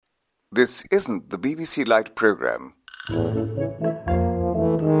This isn't the BBC Light programme.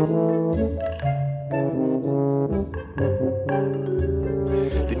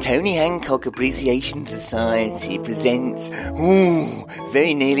 The Tony Hancock Appreciation Society presents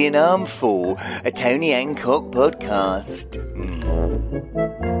Very Nearly an Armful, a Tony Hancock podcast.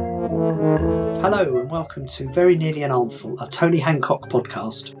 Hello and welcome to Very Nearly an Armful, a Tony Hancock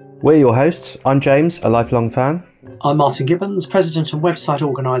podcast. We're your hosts. I'm James, a lifelong fan. I'm Martin Gibbons, President and website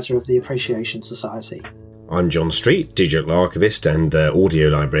organiser of the Appreciation Society. I'm John Street, digital archivist and audio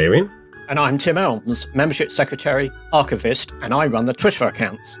librarian. And I'm Tim Elms, Membership Secretary, Archivist, and I run the Twitter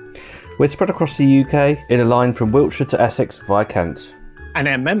accounts. We're spread across the UK in a line from Wiltshire to Essex via Kent. And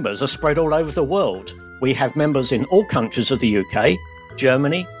our members are spread all over the world. We have members in all countries of the UK,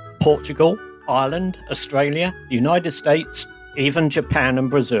 Germany, Portugal, Ireland, Australia, the United States, even Japan and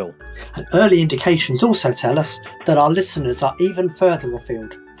Brazil. And early indications also tell us that our listeners are even further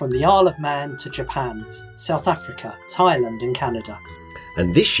afield, from the Isle of Man to Japan, South Africa, Thailand and Canada.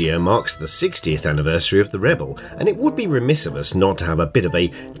 And this year marks the 60th anniversary of The Rebel, and it would be remiss of us not to have a bit of a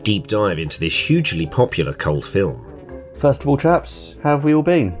deep dive into this hugely popular cult film. First of all, chaps, how have we all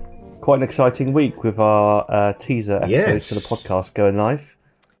been? Quite an exciting week with our teaser episodes for the podcast going live.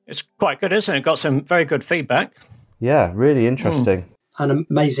 It's quite good, isn't it? Got some very good feedback. Yeah, really interesting. And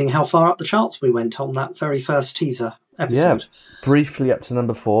amazing how far up the charts we went on that very first teaser episode. Yeah, briefly up to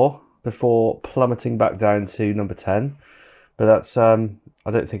number 4 before plummeting back down to number 10. But that's I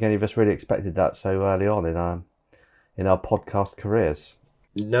don't think any of us really expected that so early on in our podcast careers.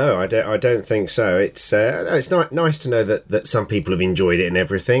 No, I don't think so. It's nice to know that some people have enjoyed it and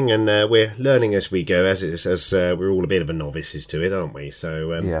everything, and we're learning as we go, as we're all a bit of a novices to it, aren't we?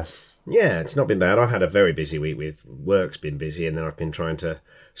 So yes. Yeah, it's not been bad. I've had a very busy week with work's been busy, and then I've been trying to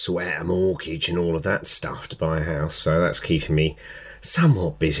sort out a mortgage and all of that stuff to buy a house. So that's keeping me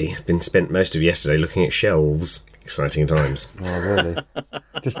somewhat busy. I've been spent most of yesterday looking at shelves. Exciting times. Oh, really?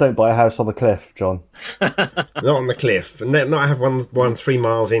 Just don't buy a house on the cliff, John. Not on the cliff. And not have one 3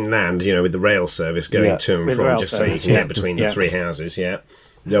 miles inland, with the rail service going to and with from, rail just service, so you can get between the three houses, yeah.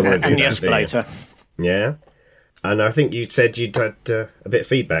 Don't want to do And the that, escalator. Yeah. And I think you'd said you'd had a bit of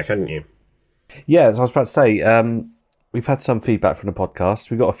feedback, hadn't you? Yeah, as I was about to say, we've had some feedback from the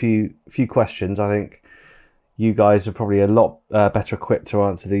podcast. We've got a few questions. I think you guys are probably a lot better equipped to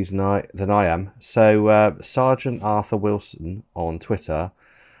answer these than I am. So Sergeant Arthur Wilson on Twitter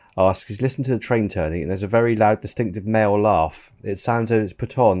asks, he's listened to the train turning and there's a very loud, distinctive male laugh. It sounds as it's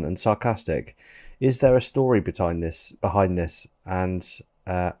put on and sarcastic. Is there a story behind this and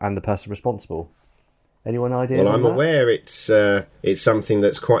the person responsible? Anyone ideas? Well, I'm on that? aware it's something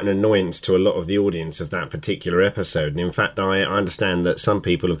that's quite an annoyance to a lot of the audience of that particular episode. And in fact, I understand that some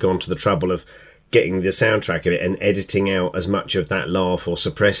people have gone to the trouble of getting the soundtrack of it and editing out as much of that laugh or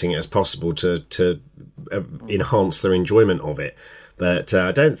suppressing it as possible to enhance their enjoyment of it. But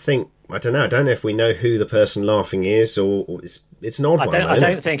I don't know if we know who the person laughing is, or it's an odd one. I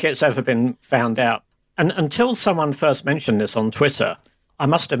don't think it's ever been found out. And until someone first mentioned this on Twitter, I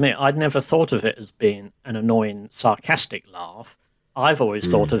must admit, I'd never thought of it as being an annoying, sarcastic laugh. I've always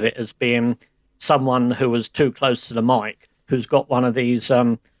thought of it as being someone who was too close to the mic, who's got one of these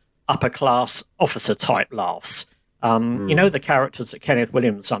upper-class officer-type laughs. You know the characters that Kenneth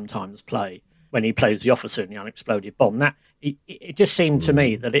Williams sometimes play when he plays the officer in The Unexploded Bomb? It just seemed to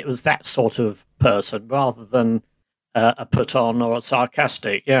me that it was that sort of person rather than a put-on or a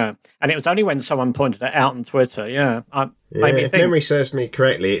sarcastic, yeah. And it was only when someone pointed it out on Twitter, If memory serves me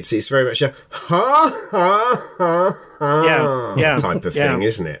correctly, it's very much a ha type of thing,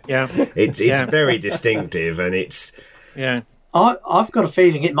 isn't it? Yeah, it's very distinctive, and it's I've got a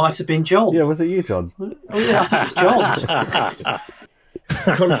feeling it might have been John. Yeah, was it you, John? Oh, yeah, I think it's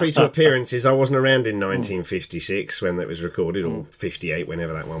John. Contrary to appearances, I wasn't around in 1956 when that was recorded, or 58,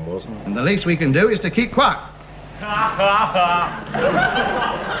 whenever that one was. And the least we can do is to keep quiet.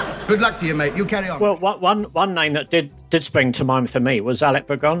 Good luck to you, mate. You carry on. Well, one name that did spring to mind for me was Alec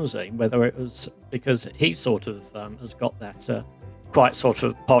Bragonzi, whether it was because he sort of has got that quite sort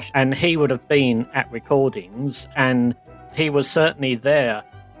of posh, and he would have been at recordings, and he was certainly there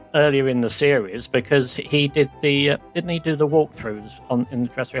earlier in the series because he did didn't he do the walkthroughs in the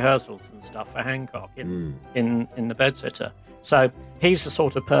dress rehearsals and stuff for Hancock in the Bedsitter? So he's the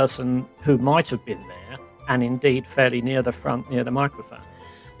sort of person who might have been there, and indeed fairly near the front, near the microphone.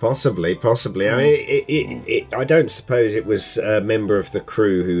 Possibly. I mean, I don't suppose it was a member of the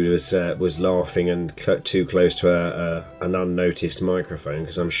crew who was laughing and too close to an unnoticed microphone,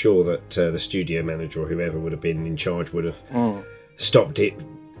 because I'm sure that the studio manager or whoever would have been in charge would have stopped it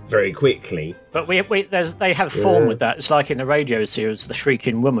very quickly. But they have form with that. It's like in the radio series, the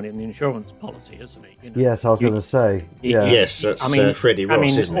Shrieking Woman in the insurance policy, isn't it? You know, Yes, I was going to say. Yeah. Yes, that's Freddie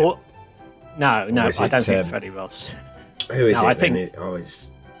Ross, isn't it? No, I don't think it's Freddie Ross. Who is it? I think.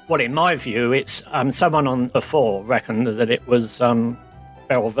 It's... Well, in my view, it's someone on before reckoned that it was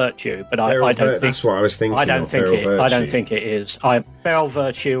Beryl Virtue, but I don't think that's what I was thinking. I don't think it is. Beryl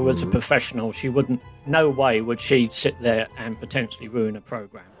Virtue was a professional. She wouldn't. No way would she sit there and potentially ruin a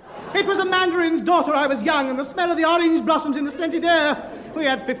program. It was a mandarin's daughter. I was young, and the smell of the orange blossoms in the scented air. We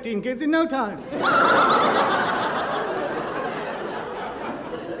had 15 kids in no time.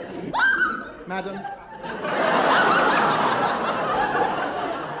 Madam.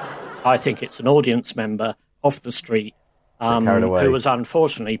 I think it's an audience member off the street who was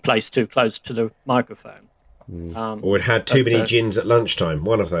unfortunately placed too close to the microphone. Or had too many gins at lunchtime,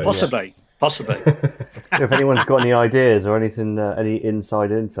 one of those. Possibly. If anyone's got any ideas or anything, any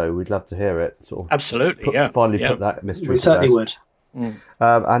inside info, we'd love to hear it. Sort of absolutely, finally put that mystery we certainly would.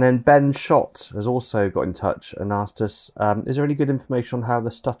 And then Ben Schott has also got in touch and asked us, is there any good information on how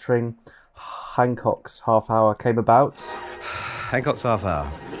the stuttering Hancock's half hour came about? Hancock's half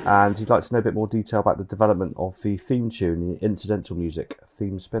hour. And he'd like to know a bit more detail about the development of the theme tune, the incidental music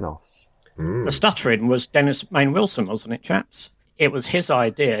theme spin-offs. The stuttering was Dennis Main Wilson, wasn't it, chaps? It was his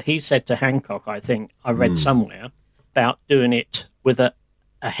idea. He said to Hancock, I think, I read somewhere, about doing it with a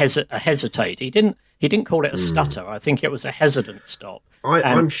hesitate. He didn't call it a stutter. I think it was a hesitant stop.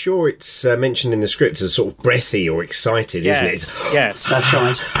 I'm sure it's mentioned in the script as sort of breathy or excited, isn't it? Yes, that's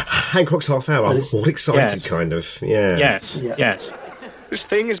right. Hancock's half hour, all excited kind of. Yeah. Yes. This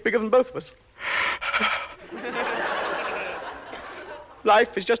thing is bigger than both of us.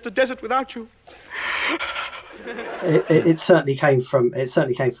 Life is just a desert without you. It certainly came from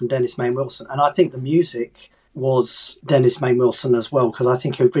Dennis Main Wilson, and I think the music was Dennis Main Wilson as well, because I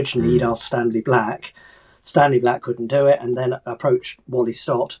think originally he'd asked Stanley Black. Stanley Black couldn't do it, and then approached Wally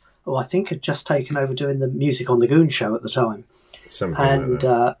Stott, who I think had just taken over doing the music on the Goon Show at the time. Something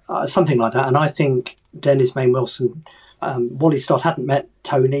like that. And I think Dennis Main Wilson, Wally Stott hadn't met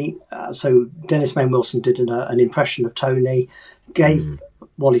Tony, so Dennis Main Wilson did an impression of Tony, gave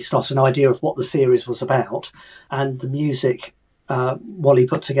Wally Stott an idea of what the series was about, and the music Wally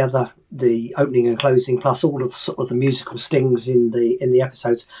put together the opening and closing, plus all of sort of the musical stings in the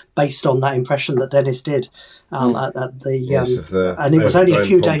episodes, based on that impression that Dennis did at the and it was only a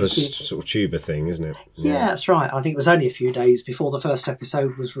few days sort of tuba thing, isn't it? Yeah, that's right. I think it was only a few days before the first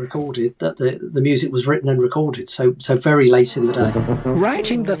episode was recorded that the music was written and recorded. So very late in the day.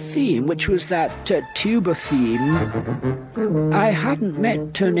 Writing the theme, which was that tuba theme, I hadn't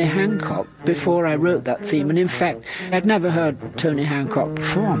met Tony Hancock before I wrote that theme, and in fact, I'd never heard Tony Hancock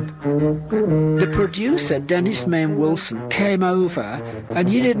perform. The producer, Dennis Main Wilson, came over and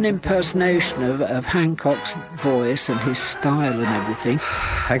he did an impersonation of Hancock's voice and his style and everything.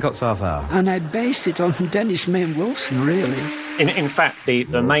 Hancock's half hour. And I based it on Dennis Main Wilson, really. In fact, the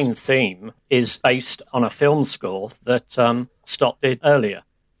main theme is based on a film score that Stott did earlier.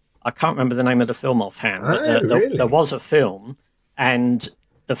 I can't remember the name of the film offhand, but really? There was a film, and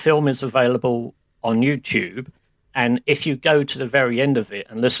the film is available on YouTube. And if you go to the very end of it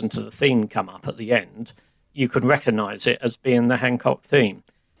and listen to the theme come up at the end, you can recognise it as being the Hancock theme.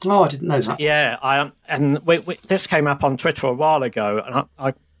 Oh, I didn't know that. Yeah, this came up on Twitter a while ago, and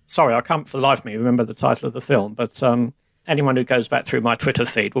I can't for the life of me remember the title of the film, but anyone who goes back through my Twitter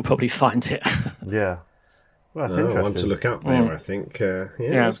feed will probably find it. Yeah. Well, that's interesting. One to look up there, I think.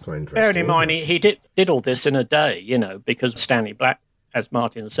 That's quite interesting. Bearing in mind, he did all this in a day, because Stanley Black, as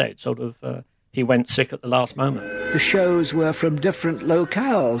Martin said, sort of... he went sick at the last moment. The shows were from different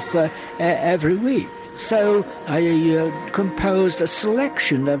locales every week. So I composed a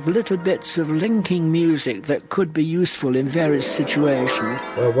selection of little bits of linking music that could be useful in various situations.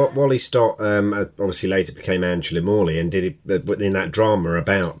 Well, Wally Stott obviously later became Angela Morley and did it in that drama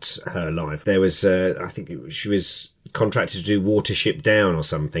about her life. There was, I think she was contracted to do Watership Down or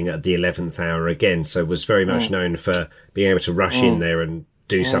something at the 11th hour again, so was very much known for being able to rush in there and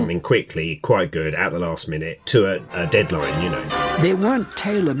do something quickly, quite good, at the last minute, to a deadline, They weren't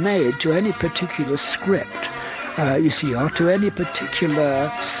tailor-made to any particular script, or to any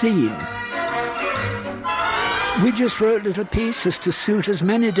particular scene. We just wrote little pieces to suit as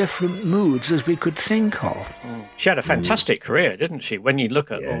many different moods as we could think of. She had a fantastic career, didn't she? When you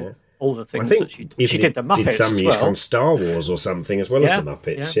look at all the things that she did, the Muppets did some as music well. on Star Wars or something, as well as the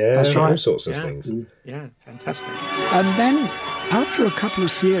Muppets. Yeah, that's right. All sorts of things. Yeah, fantastic. And then After a couple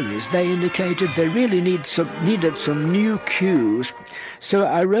of series, they indicated they really needed some new cues, so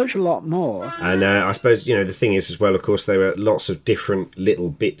I wrote a lot more. And I suppose, the thing is as well, of course, there were lots of different little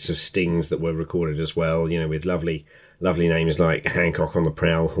bits of stings that were recorded as well, with lovely names like Hancock on the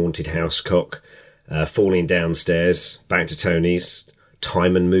Prowl, Haunted House Cock, Falling Downstairs, Back to Tony's,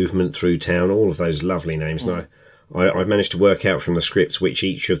 Time and Movement Through Town, all of those lovely names. And I've managed to work out from the scripts which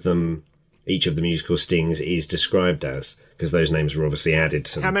each of the musical stings is described as, because those names were obviously added.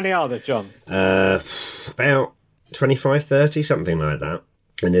 How many are there, John? About 25, 30, something like that.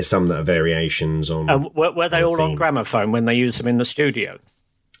 And there's some that are variations on... were they all on gramophone when they used them in the studio?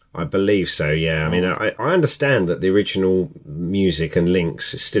 I believe so, yeah. I mean, I understand that the original music and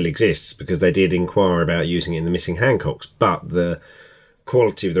links still exists because they did inquire about using it in The Missing Hancocks, but the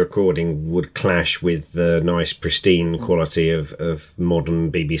quality of the recording would clash with the nice, pristine quality of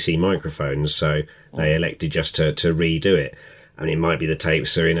modern BBC microphones, so they elected just to redo it. I mean, it might be the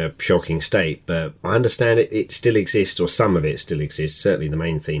tapes are in a shocking state, but I understand it still exists, or some of it still exists. Certainly the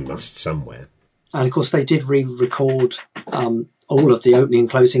main theme must somewhere. And of course, they did re-record all of the opening and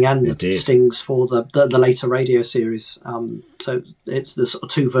closing and the stings for the later radio series. So it's the sort of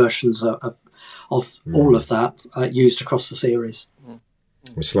two versions of all of that used across the series.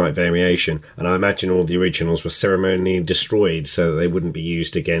 With slight variation. And I imagine all the originals were ceremonially destroyed so that they wouldn't be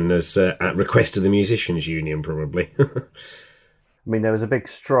used again as at request of the Musicians' Union, probably. I mean, there was a big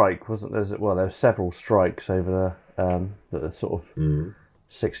strike, wasn't there? Well, there were several strikes over the sort of 60s,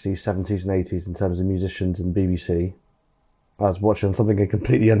 70s and 80s in terms of musicians and BBC. I was watching something, a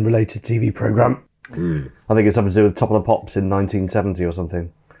completely unrelated TV programme. I think it's something to do with Top of the Pops in 1970 or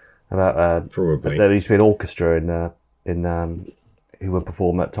something. About probably. There used to be an orchestra in who would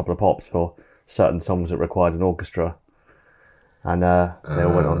perform at Top of the Pops for certain songs that required an orchestra. And they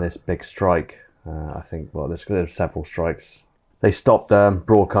all went on this big strike. I think, there were several strikes. They stopped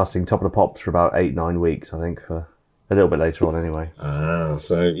broadcasting Top of the Pops for about 8-9 weeks, I think, for a little bit later on anyway.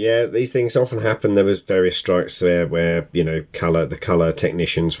 So yeah, these things often happen. There was various strikes there where, the colour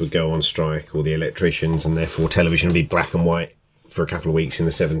technicians would go on strike, or the electricians, and therefore television would be black and white for a couple of weeks in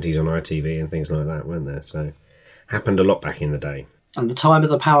the 70s on ITV and things like that, weren't there? So happened a lot back in the day. And the time of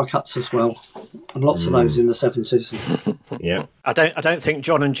the power cuts as well, and lots of those in the 70s. Yeah, I don't think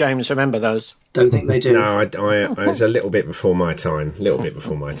John and James remember those. Don't think they do. No, I was a little bit before my time.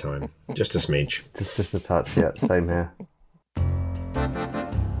 Just a smidge. Just a touch. Yeah, same here.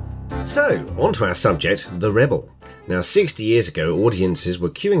 So, on to our subject, The Rebel. Now, 60 years ago, audiences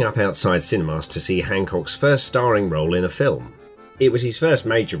were queuing up outside cinemas to see Hancock's first starring role in a film. It was his first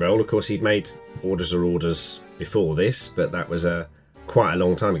major role. Of course, he'd made Orders Are Orders before this, but that was quite a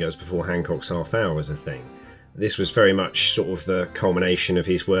long time ago. It was before Hancock's Half Hour was a thing. This was very much sort of the culmination of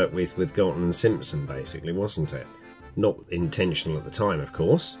his work with Galton and Simpson, basically, wasn't it? Not intentional at the time, of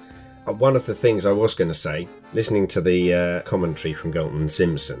course. One of the things I was going to say, listening to the commentary from Galton and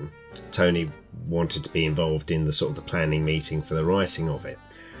Simpson, Tony wanted to be involved in the sort of the planning meeting for the writing of it.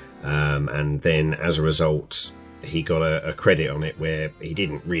 And then, as a result, he got a credit on it where he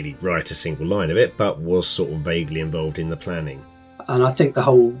didn't really write a single line of it, but was sort of vaguely involved in the planning. And I think the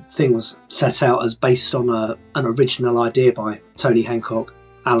whole thing was set out as based on an original idea by Tony Hancock,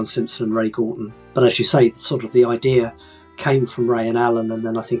 Alan Simpson and Ray Galton. But as you say, sort of the idea came from Ray and Alan, and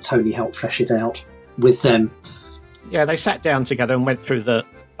then I think Tony helped flesh it out with them. Yeah, they sat down together and went through the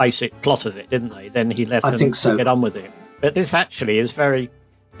basic plot of it, didn't they? Then he left them to get on with it. But this actually is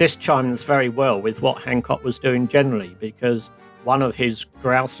this chimes very well with what Hancock was doing generally, because one of his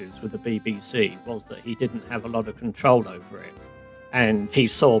grouses with the BBC was that he didn't have a lot of control over it. And he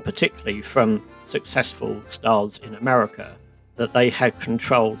saw, particularly from successful stars in America, that they had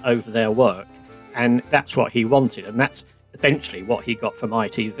control over their work. And that's what he wanted. And that's eventually what he got from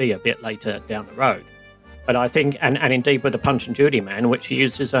ITV a bit later down the road. But I think, and indeed with the Punch and Judy Man, which he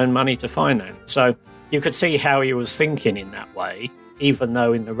used his own money to finance. So you could see how he was thinking in that way, even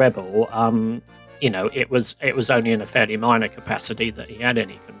though in The Rebel, it was only in a fairly minor capacity that he had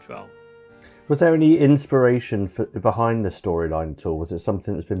any control. Was there any inspiration behind the storyline at all? Was it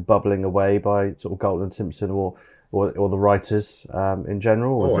something that's been bubbling away by sort of Galton and Simpson or the writers in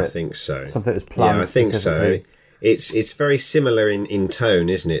general? I think so. Something that was planned. Yeah, I think so. It's very similar in tone,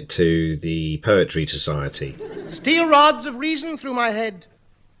 isn't it, to the Poetry Society? Steel rods of reason through my head,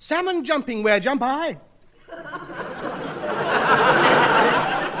 salmon jumping where jump I.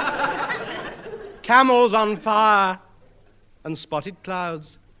 Camels on fire and spotted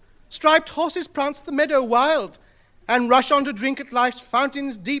clouds. Striped horses prance the meadow wild and rush on to drink at life's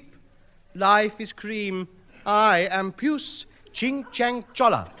fountains deep. Life is cream, I am puce, Ching Chang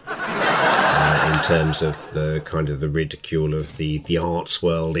Chola. In terms of the kind of the ridicule of the arts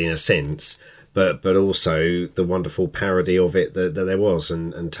world in a sense, but also the wonderful parody of it that there was,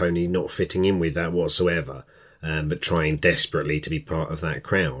 and Tony not fitting in with that whatsoever, but trying desperately to be part of that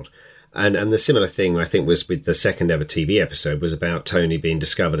crowd. And the similar thing, I think, was with the second ever TV episode, was about Tony being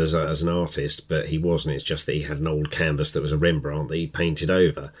discovered as an artist, but he wasn't. It's just that he had an old canvas that was a Rembrandt that he painted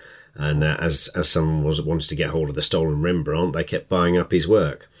over. And as someone wanted to get hold of the stolen Rembrandt, they kept buying up his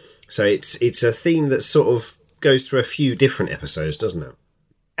work. So it's a theme that sort of goes through a few different episodes, doesn't it?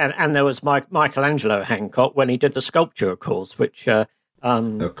 And there was Michelangelo Hancock when he did the sculpture, of course, which of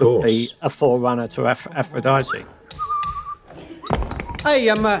course. would be a forerunner to Aphrodite. Hey,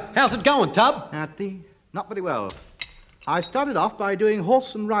 how's it going, Tub? Not very well. I started off by doing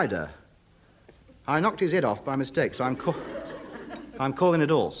horse and rider. I knocked his head off by mistake, so I'm calling it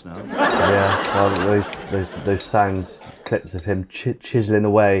horse now. Yeah, well, those sounds, clips of him chiseling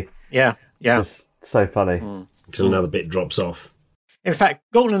away. Yeah. Just so funny. Until another bit drops off. In fact,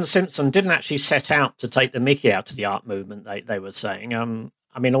 Gordon and Simpson didn't actually set out to take the mickey out of the art movement, they were saying.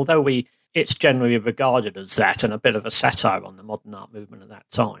 I mean, although it's generally regarded as that and a bit of a satire on the modern art movement at that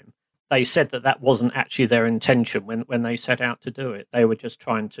time, they said that wasn't actually their intention when they set out to do it. They were just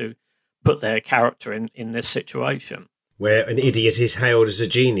trying to put their character in this situation. Where an idiot is hailed as a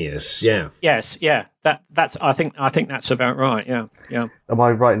genius, yeah. Yes, yeah. That's. I think that's about right. Yeah. Am I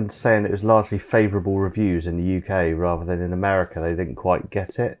right in saying it was largely favourable reviews in the UK rather than in America? They didn't quite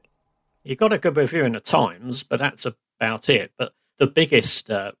get it. You got a good review in the Times, but that's about it. But the biggest,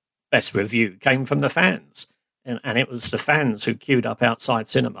 best review came from the fans, and it was the fans who queued up outside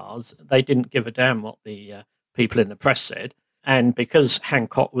cinemas. They didn't give a damn what the people in the press said, and because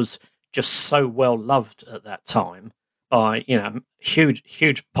Hancock was just so well loved at that time, by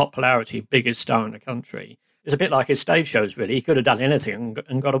huge popularity, biggest star in the country. It's a bit like his stage shows, really. He could have done anything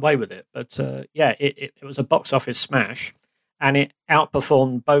and got away with it. But it was a box office smash, and it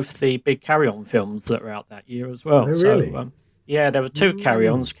outperformed both the big Carry On films that were out that year as well. Oh, really? So, there were two Carry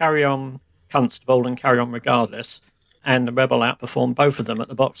Ons, Carry On Constable and Carry On Regardless, and the Rebel outperformed both of them at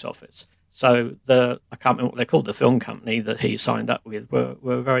the box office. So I can't remember what they're called, the film company that he signed up with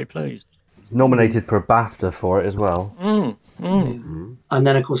were very pleased. Nominated for a BAFTA for it as well. And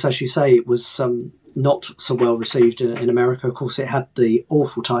then, of course, as you say, it was not so well received in America. Of course, it had the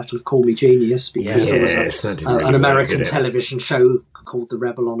awful title of Call Me Genius because there was an American television show called The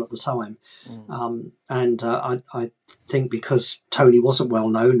Rebel on at the time. I think because Tony wasn't well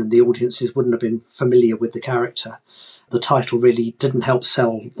known and the audiences wouldn't have been familiar with the character, the title really didn't help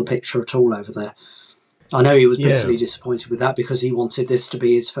sell the picture at all over there. I know he was bitterly disappointed with that because he wanted this to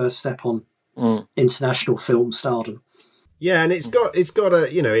be his first step on international film stardom. Yeah, and it's got a,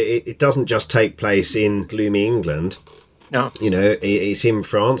 it doesn't just take place in gloomy England. No. It's in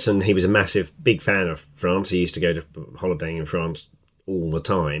France, and he was a big fan of France. He used to go to holidaying in France all the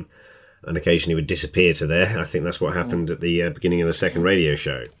time, and occasionally would disappear to there. I think that's what happened at the beginning of the second radio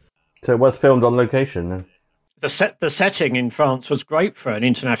show. So it was filmed on location then? The setting in France was great for an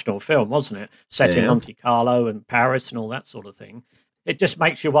international film, wasn't it? Set in Monte Carlo and Paris and all that sort of thing. It just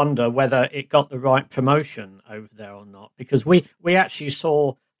makes you wonder whether it got the right promotion over there or not. Because we actually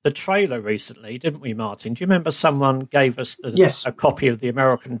saw the trailer recently, didn't we, Martin? Do you remember someone gave us a copy of the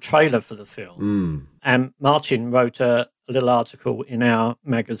American trailer for the film? And Martin wrote a little article in our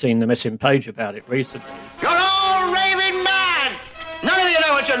magazine, The Missing Page, about it recently. You're all raving mad! None of you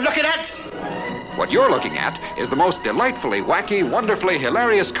know what you're looking at! What you're looking at is the most delightfully wacky, wonderfully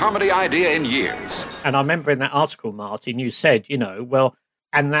hilarious comedy idea in years. And I remember in that article, Martin, you said,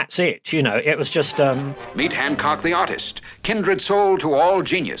 and that's it. It was just... Meet Hancock the artist, kindred soul to all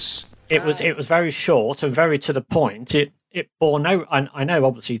genius. It was very short and very to the point. It bore no... I know,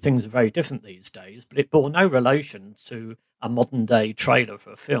 obviously, things are very different these days, but it bore no relation to a modern-day trailer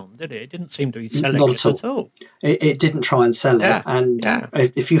for a film, did it? It didn't seem to be selling it at all. It didn't try and sell it, and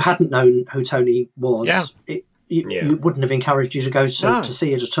if you hadn't known who Tony was, you wouldn't have encouraged you to go to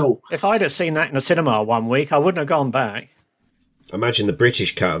see it at all. If I'd have seen that in a cinema one week, I wouldn't have gone back. I imagine the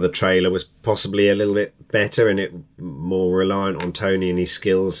British cut of the trailer was possibly a little bit better and it more reliant on Tony and his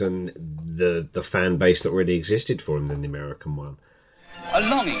skills and the fan base that already existed for him than the American one. A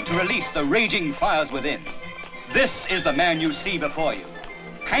longing to release the raging fires within. This is the man you see before you.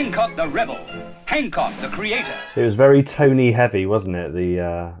 Hancock the Rebel. Hancock the creator. It was very Tony heavy, wasn't it?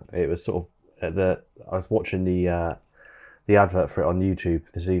 It was sort of I was watching the advert for it on YouTube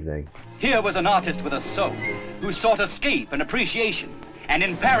this evening. Here was an artist with a soul who sought escape and appreciation. And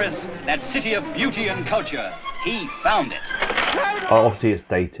in Paris, that city of beauty and culture, he found it. Obviously, it's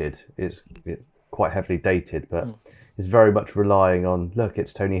dated. It's quite heavily dated, but is very much relying on, look,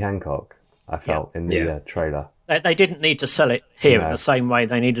 it's Tony Hancock, I felt, in the trailer. They didn't need to sell it here in the same way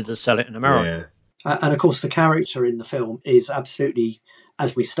they needed to sell it in America. Yeah. And of course, the character in the film is absolutely,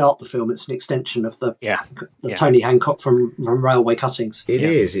 as we start the film, it's an extension of the Tony Hancock from Railway Cuttings. It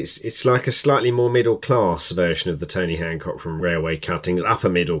is. It's like a slightly more middle class version of the Tony Hancock from Railway Cuttings, upper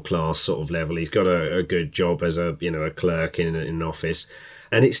middle class sort of level. He's got a good job as a clerk in an office.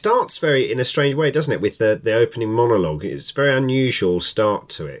 And it starts in a strange way, doesn't it, with the opening monologue. It's a very unusual start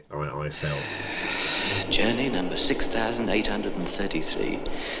to it, I felt. Journey number 6,833.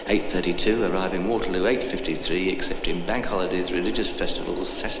 8:32, arriving Waterloo 8:53, excepting bank holidays, religious festivals,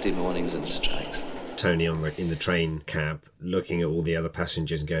 Saturday mornings and strikes. Tony in the train cab, looking at all the other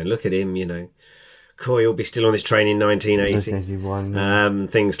passengers and going, look at him, Coy will be still on this train in 1980.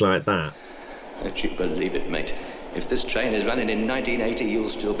 Things like that. Don't you believe it, mate. If this train is running in 1980, you'll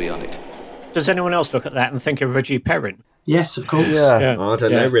still be on it. Does anyone else look at that and think of Reggie Perrin? Yes, of course. Yeah. I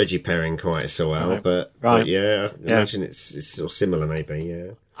don't know Reggie Perrin quite so well, but I imagine it's sort of similar maybe,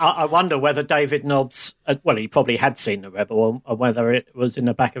 yeah. I wonder whether David Nobbs, he probably had seen The Rebel, or whether it was in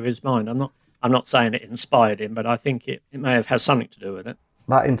the back of his mind. I'm not saying it inspired him, but I think it may have had something to do with it.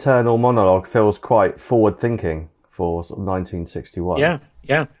 That internal monologue feels quite forward-thinking for sort of 1961. Yeah,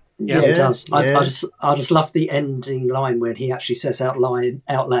 it does. I just love the ending line when he actually says out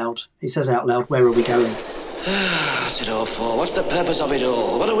loud. He says out loud, "Where are we going?" What's it all for? What's the purpose of it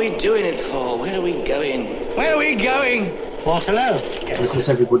all? What are we doing it for? Where are we going? Where are we going? Waterloo. Yes. And of course,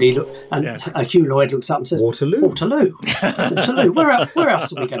 everybody Hugh Lloyd looks up and says, Waterloo. Waterloo. Where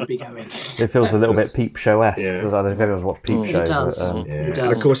else are we going to be going? It feels a little bit Peep Show-esque, because I don't know if anyone's watched Peep Show. It does. And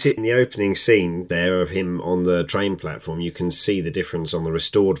of course, in the opening scene there of him on the train platform, you can see the difference on the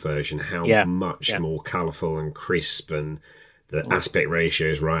restored version, how much more colourful and crisp, and the aspect ratio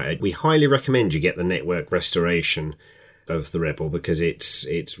is right. We highly recommend you get the network restoration of The Rebel, because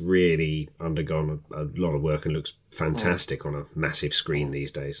it's really undergone a lot of work and looks fantastic on a massive screen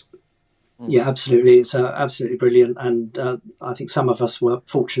these days. Yeah, absolutely. It's absolutely brilliant. And I think some of us were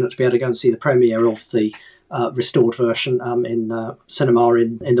fortunate to be able to go and see the premiere of the restored version in cinema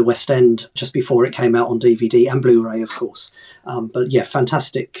in the West End just before it came out on DVD and Blu-ray, of course. But yeah,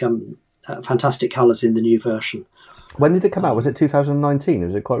 fantastic colours in the new version. When did it come out? Was it 2019?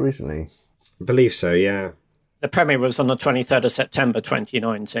 Was it quite recently? I believe so, yeah. The premiere was on the 23rd of September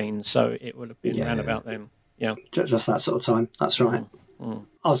 2019, so it would have been around about then. Yeah, just that sort of time. That's right.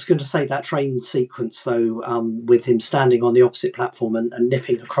 I was going to say that train sequence, though, with him standing on the opposite platform and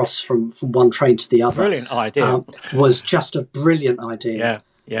nipping across from one train to the other. Brilliant idea. Was just a brilliant idea.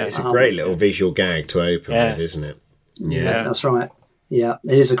 Yeah. It's a great little visual gag to open with, isn't it? Yeah, that's right. Yeah,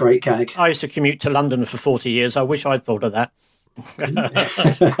 it is a great gag. I used to commute to London for 40 years. I wish I'd thought of that.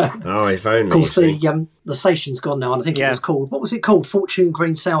 Oh, if only. Of course, the station's gone now, and I think it was called, what was it called? Fortune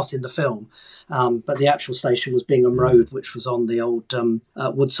Green South in the film. But the actual station was Bingham Road, which was on the old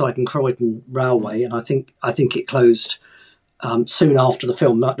Woodside and Croydon Railway, and I think it closed soon after the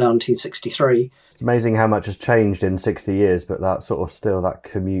film, 1963. It's amazing how much has changed in 60 years, but that sort of still that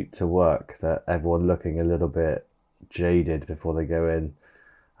commute to work, that everyone looking a little bit jaded before they go in,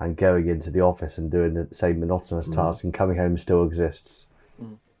 and going into the office and doing the same monotonous task and coming home still exists.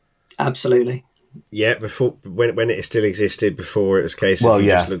 Absolutely. Yeah, before when it still existed, before it was a case of you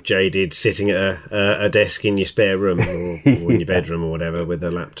just look jaded sitting at a desk in your spare room or in your bedroom or whatever with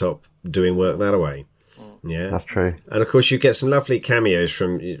a laptop doing work that way. Yeah, that's true. And of course, you get some lovely cameos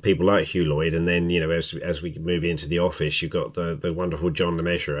from people like Hugh Lloyd, and then as we move into the office, you've got the wonderful John Le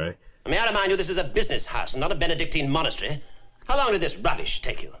Mesurier. May I remind you, this is a business house and not a Benedictine monastery. How long did this rubbish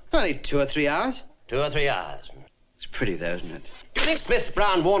take you? Only 2 or 3 hours. 2 or 3 hours. It's pretty, though, isn't it? Do you think Smith,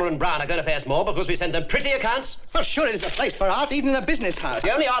 Brown, Warner and Brown are going to pay us more because we send them pretty accounts? Well, surely there's a place for art, even in a business house.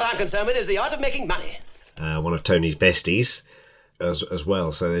 The only art I'm concerned with is the art of making money. One of Tony's besties as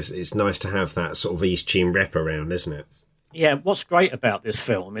well, so it's nice to have that sort of East Cheam rep around, isn't it? Yeah, what's great about this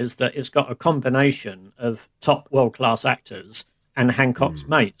film is that it's got a combination of top world-class actors and Hancock's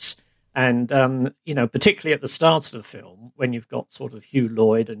mates. And, particularly at the start of the film, when you've got sort of Hugh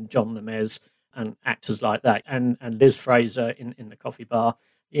Lloyd and John Le Mes and actors like that, and Liz Fraser in the coffee bar,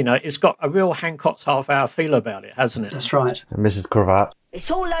 it's got a real Hancock's half-hour feel about it, hasn't it? That's right. And Mrs. Cravat. It's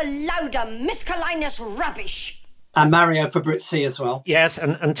all a load of miscellaneous rubbish. And Mario Fabrizzi as well. Yes,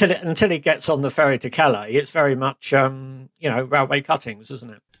 and until he gets on the ferry to Calais, it's very much, Railway Cuttings, isn't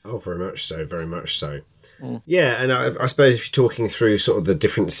it? Oh, very much so, very much so. Yeah, and I suppose if you're talking through sort of the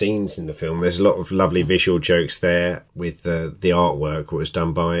different scenes in the film, there's a lot of lovely visual jokes there with the artwork that was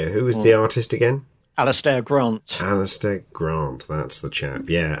done by... Who was the artist again? Alistair Grant. Alistair Grant, that's the chap,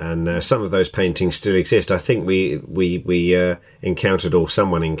 yeah. And some of those paintings still exist. I think we encountered, or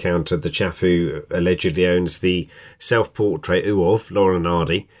someone encountered, the chap who allegedly owns the self-portrait of Laura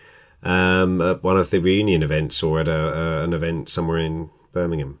Nardi at one of the reunion events, or at an event somewhere in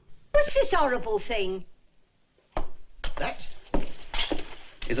Birmingham. What's this horrible thing? That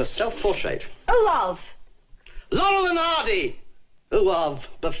is a self-portrait. Who of? Laurel Nardi! Who of?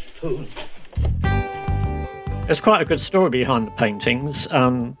 Buffoon. There's quite a good story behind the paintings,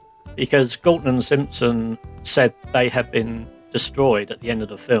 because Galton and Simpson said they had been destroyed at the end of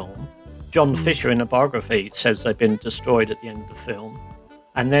the film. John Fisher, in a biography, says they've been destroyed at the end of the film.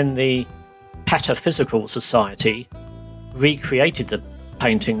 And then the Pataphysical Society recreated the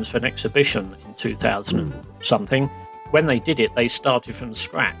paintings for an exhibition in 2000 and something. When they did it, they started from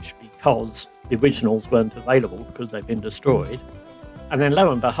scratch because the originals weren't available because they'd been destroyed. And then,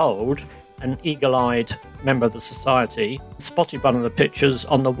 lo and behold, an eagle-eyed member of the society spotted one of the pictures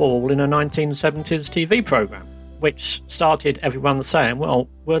on the wall in a 1970s TV programme, which started everyone saying, well,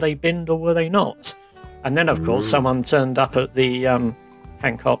 were they binned or were they not? And then, of course, someone turned up at the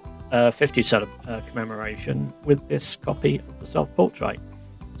Hancock 50th commemoration with this copy of the self-portrait.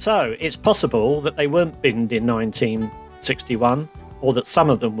 So it's possible that they weren't binned in 1961, or that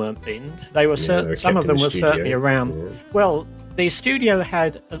some of them weren't binned. They were some of them were certainly around. Yeah. Well, the studio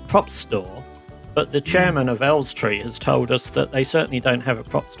had a prop store, but the chairman of Elstree has told us that they certainly don't have a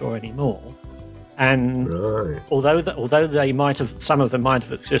prop store anymore. And although they might have, some of them might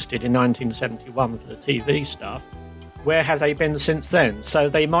have existed in 1971 for the TV stuff, where have they been since then? So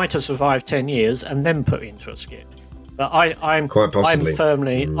they might have survived 10 years and then put into a skip. But I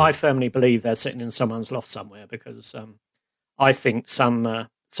firmly believe they're sitting in someone's loft somewhere, because I think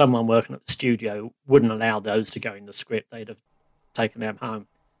someone working at the studio wouldn't allow those to go in the script. They'd have taken them home,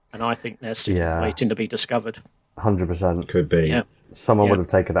 and I think they're still waiting to be discovered. 100% could be. Yeah. Someone would have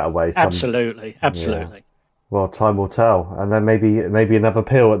taken that away. Absolutely. Yeah. Well, time will tell, and then maybe another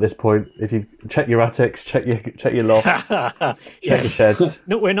pill at this point. If you check your attics, check your lofts, check your sheds.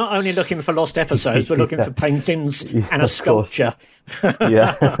 No, we're not only looking for lost episodes; we're looking for paintings and a sculpture.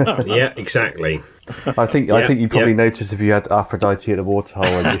 Yeah, exactly. I think you probably noticed if you had Aphrodite at the waterhole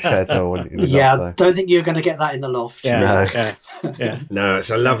in your shed. Or don't think you're going to get that in the loft. Yeah. No, it's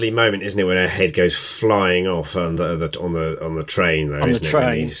a lovely moment, isn't it, when her head goes flying off on the train, though, isn't it?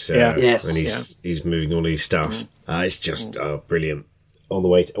 When he's moving all his stuff. It's just brilliant. On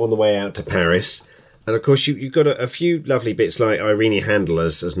the way out to Paris. And of course, you've got a few lovely bits like Irene Handel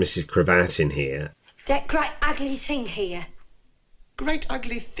as Mrs. Cravat in here. That great ugly thing here. Great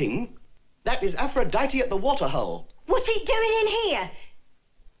ugly thing? That is Aphrodite at the waterhole. What's it doing in here?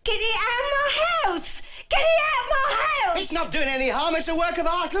 Get it out of my house! Get it out of my house! It's not doing any harm. It's a work of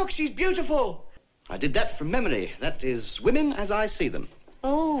art. Look, she's beautiful. I did that from memory. That is women as I see them.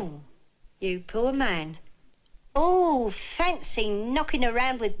 Oh, you poor man. Oh, fancy knocking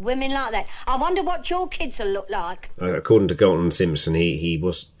around with women like that. I wonder what your kids will look like. According to Galton and Simpson,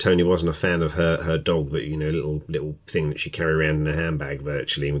 Tony wasn't a fan of her dog, that little thing that she carried around in a handbag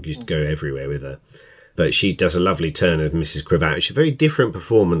virtually, and used to go everywhere with her. But she does a lovely turn of Mrs. Cravat. It's a very different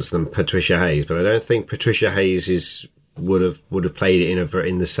performance than Patricia Hayes, but I don't think Patricia Hayes would have played it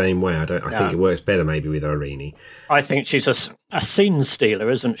in the same way. I think it works better maybe with Irene. I think she's a scene stealer,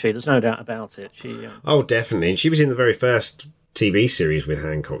 isn't she? There's no doubt about it. Oh, definitely. And she was in the very first TV series with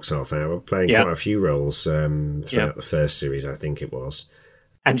Hancock's Half Hour, playing quite a few roles throughout the first series, I think it was.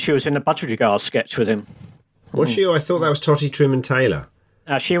 And she was in a Budgerigar sketch with him. Was she? Oh, I thought that was Totty Truman Taylor.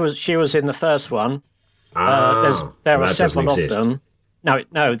 She was in the first one. There are several of them.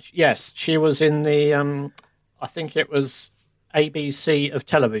 No. Yes, she was in the. I think it was ABC of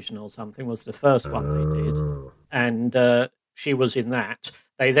Television or something was the first one they did, and she was in that.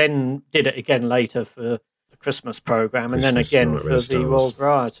 They then did it again later for the Christmas programme, and then again for the Royal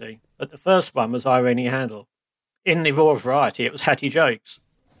Variety. But the first one was Irene Handel. In the Royal Variety, it was Hattie Jokes.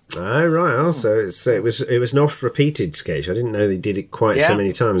 Oh, right. Also, it was an oft-repeated sketch. I didn't know they did it quite so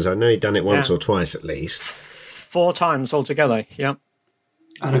many times. I know he'd done it once or twice at least. 4 times altogether, yeah.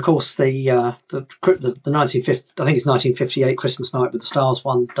 And of course, the 1958 Christmas Night with the Stars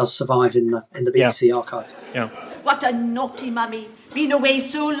one does survive in the BBC archive. Yeah. What a naughty mummy! Been away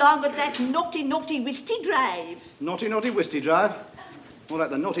so long at that naughty Whisty Drive. Naughty Whisty Drive? More like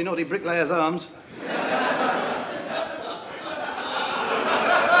the naughty Bricklayer's Arms.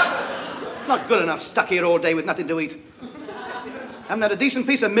 Not good enough, stuck here all day with nothing to eat. Haven't had a decent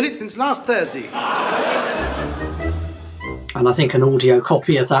piece of millet since last Thursday. And I think an audio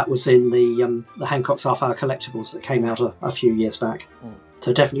copy of that was in the Hancock's Half Hour collectibles that came out a few years back.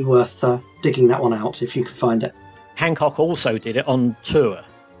 So definitely worth digging that one out if you can find it. Hancock also did it on tour.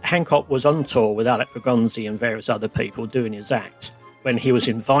 Hancock was on tour with Alec Bergonzi and various other people doing his act when he was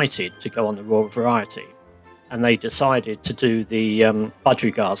invited to go on the Royal Variety. And they decided to do the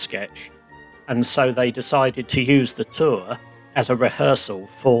Budgerigar sketch. And so they decided to use the tour as a rehearsal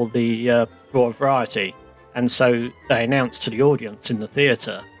for the Royal Variety. And so they announced to the audience in the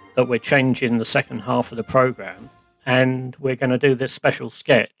theatre that we're changing the second half of the programme and we're going to do this special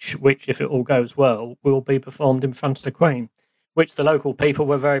sketch, which, if it all goes well, will be performed in front of the Queen, which the local people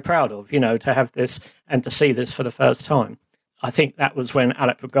were very proud of, to have this and to see this for the first time. I think that was when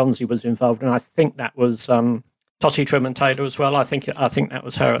Alec Bergonzi was involved, and I think that was Tottie Truman-Taylor as well. I think that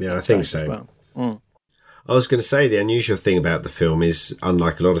was her. Yeah, I think so. As well. Mm. I was going to say the unusual thing about the film is,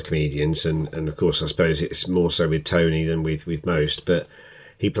 unlike a lot of comedians, and of course I suppose it's more so with Tony than with most, but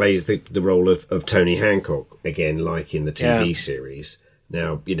he plays the role of Tony Hancock, again, like in the TV series.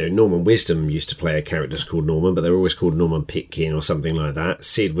 Now, Norman Wisdom used to play a character called Norman, but they were always called Norman Pitkin or something like that.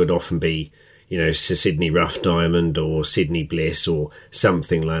 Sid would often be, Sir Sidney Rough Diamond or Sidney Bliss or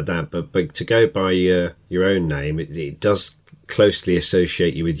something like that. But to go by your own name, it does closely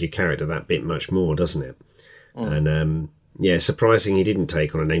associate you with your character that bit much more, doesn't it? Mm. And surprising he didn't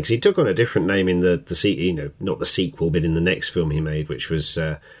take on a name, because he took on a different name in not the sequel, but in the next film he made, which was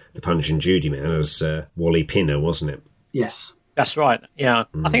The Punch and Judy Man, as Wally Pinner, wasn't it? Yes. That's right, yeah.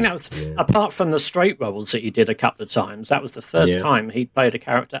 I think that was, apart from the straight roles that he did a couple of times, that was the first time he'd played a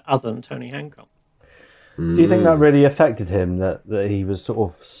character other than Tony Hancock. Do you think that really affected him, that he was sort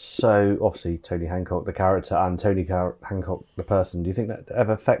of so, obviously, Tony Hancock, the character, and Tony Hancock, the person? Do you think that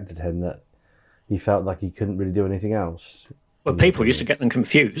ever affected him, that he felt like he couldn't really do anything else? Well, people used to get them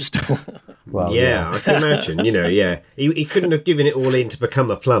confused. Well, I can imagine, He couldn't have given it all in to become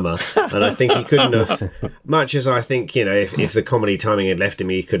a plumber, and I think he couldn't have, much as I think, if the comedy timing had left him,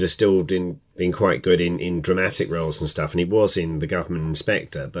 he could have still been quite good in dramatic roles and stuff, and he was in The Government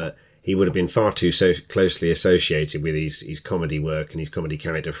Inspector, but he would have been far too so closely associated with his comedy work and his comedy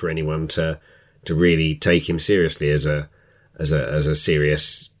character for anyone to really take him seriously as a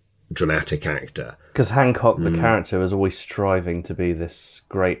serious dramatic actor. Because Hancock, the character, was always striving to be this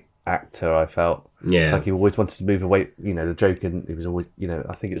great actor, I felt. Yeah. Like he always wanted to move away, the joke, and he was always,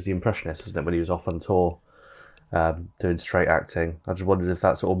 I think it was The Impressionist, wasn't it, when he was off on tour doing straight acting. I just wondered if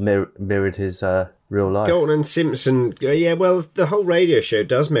that sort of mirrored his real life. Galton and Simpson, the whole radio show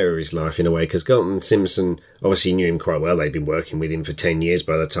does mirror his life in a way, because Galton and Simpson obviously knew him quite well. They'd been working with him for 10 years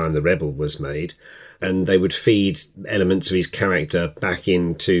by the time The Rebel was made. And they would feed elements of his character back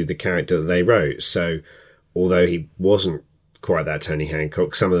into the character that they wrote. So, although he wasn't quite that Tony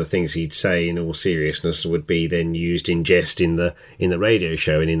Hancock, some of the things he'd say in all seriousness would be then used in jest in the radio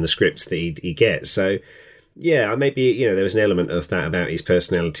show and in the scripts that he gets. So, maybe there was an element of that about his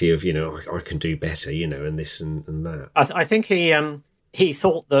personality of I can do better, and this and that. I think he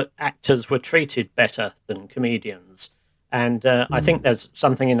thought that actors were treated better than comedians, and I think there's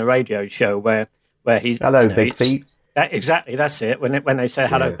something in the radio show where he's hello, Big Feet. Exactly, that's it. When they say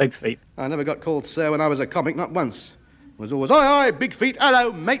hello, Big Feet. I never got called sir when I was a comic, not once. It was always aye, Big Feet,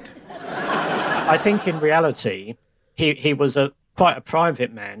 hello, mate. I think in reality he was quite a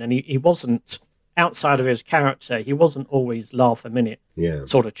private man, and he wasn't, outside of his character, he wasn't always laugh a minute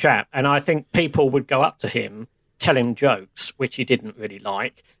sort of chap. And I think people would go up to him, tell him jokes, which he didn't really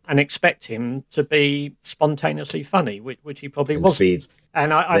like, and expect him to be spontaneously funny, which he probably wasn't.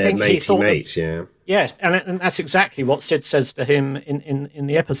 And I think he thought... Mates, Yes, and that's exactly what Sid says to him in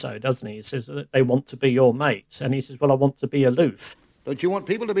the episode, doesn't he? He says that they want to be your mates, and he says, well, I want to be aloof. Don't you want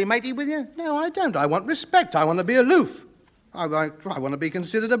people to be matey with you? No, I don't. I want respect. I want to be aloof. I want to be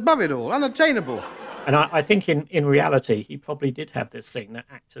considered above it all, unattainable. And I think in reality, he probably did have this thing that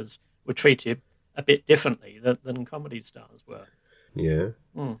actors were treated a bit differently than comedy stars were. Yeah.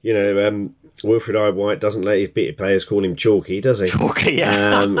 Wilfred I. White doesn't let his bit players call him Chalky, does he? Chalky,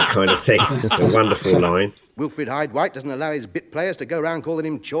 yeah. Kind of thing. A wonderful line. Wilfred Hyde White doesn't allow his bit players to go around calling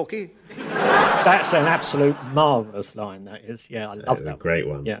him Chalky. That's an absolute marvellous line, that is. Yeah, I love that. A great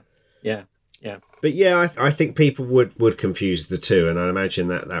one. Yeah. But I think people would confuse the two, and I imagine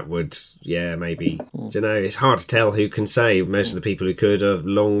that would, maybe, I don't know, it's hard to tell who can say. Most of the people who could have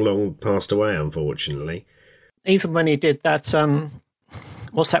long passed away, unfortunately. Even when he did that,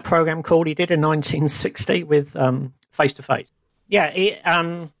 what's that programme called he did in 1960 with Face to Face? Yeah,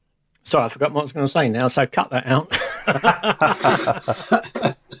 sorry, I forgot what I was going to say now, so cut that out.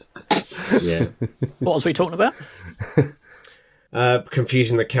 Yeah. What was we talking about?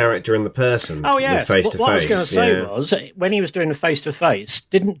 Confusing the character and the person. Oh, yes. Face to face. What I was going to say was, when he was doing the Face to Face,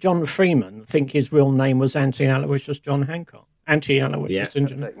 didn't John Freeman think his real name was Anthony Aloysius John Hancock? Anti-Aloysius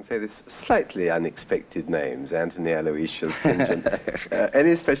syndrome. I can say this slightly unexpected names, Anthony-Aloysius syndrome.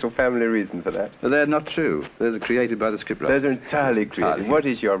 Any special family reason for that? But they're not true. Those are created by the scriptwriter. Those are entirely created. What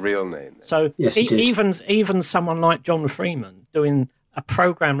is your real name? So Yes, even someone like John Freeman doing a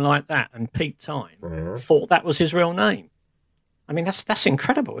programme like that and peak time thought that was his real name. I mean, that's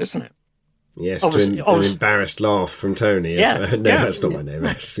incredible, isn't it? Yes, Obviously- an embarrassed laugh from Tony. Yeah, No, yeah. that's not my name.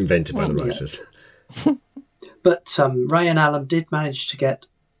 That's invented by the writers. But Ray and Alan did manage to get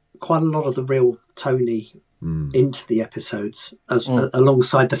quite a lot of the real Tony into the episodes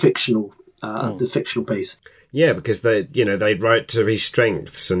alongside the fictional piece. Yeah, because they'd write to his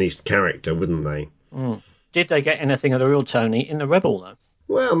strengths and his character, wouldn't they? Did they get anything of the real Tony in the Rebel, though?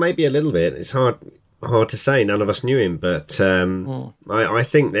 Well, maybe a little bit. It's hard to say. None of us knew him, but I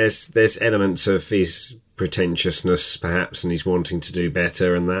think there's elements of his pretentiousness, perhaps, and he's wanting to do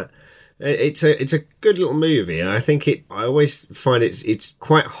better, and that. It's a good little movie, and I think I always find it's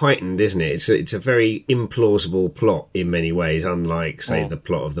quite heightened, isn't it? It's a very implausible plot in many ways, unlike, say, the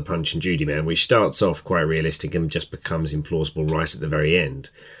plot of The Punch and Judy Man, which starts off quite realistic and just becomes implausible right at the very end.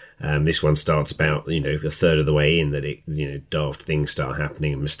 This one starts about a third of the way in that daft things start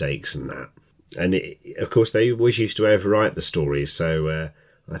happening and mistakes and that. And of course, they always used to overwrite the stories, so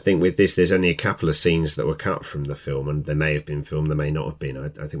I think with this, there's only a couple of scenes that were cut from the film, and they may have been filmed, they may not have been. I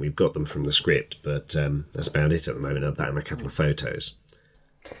think we've got them from the script, but that's about it at the moment. That and a couple of photos.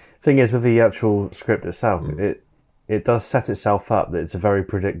 Thing is, with the actual script itself, it does set itself up that it's a very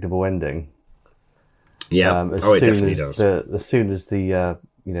predictable ending. Yeah, it definitely does. As soon as the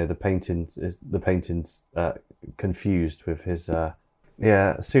painting's confused with his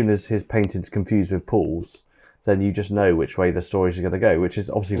as soon as his painting's confused with Paul's, then you just know which way the stories are going to go, which is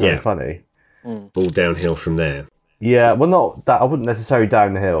obviously very funny. All downhill from there. Yeah, well, not that. I wouldn't necessarily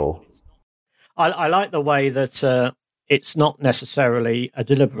downhill. I like the way that it's not necessarily a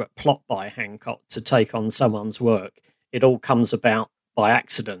deliberate plot by Hancock to take on someone's work. It all comes about by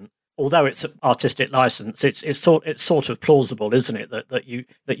accident. Although it's an artistic license, it's sort of plausible, isn't it? That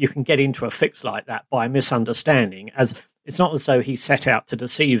you can get into a fix like that by misunderstanding. As it's not as though he set out to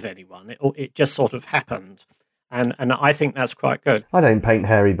deceive anyone. It just sort of happened. And I think that's quite good. I don't paint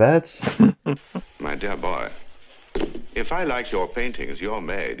hairy birds. My dear boy, if I like your paintings, you're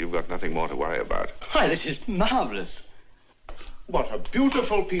made. You've got nothing more to worry about. Why, this is marvellous. What a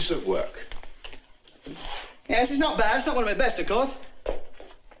beautiful piece of work. Yes, it's not bad. It's not one of my best, of course.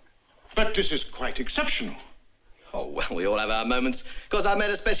 But this is quite exceptional. Oh, well, we all have our moments. Of course, I've made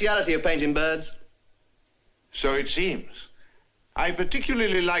a speciality of painting birds. So it seems. I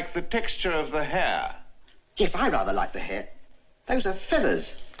particularly like the texture of the hair. Yes, I rather like the hair. Those are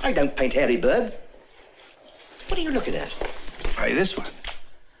feathers. I don't paint hairy birds. What are you looking at? Why, this one.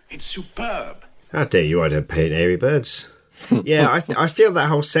 It's superb. How dare you, I don't paint hairy birds. Yeah, I feel that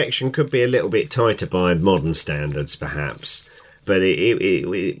whole section could be a little bit tighter by modern standards, perhaps. But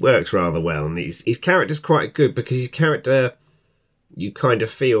it works rather well. And his character's quite good because his character you kind of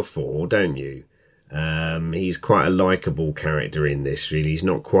feel for, don't you? He's quite a likeable character in this, really. He's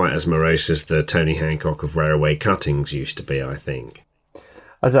not quite as morose as the Tony Hancock of Railway Cuttings used to be, I think.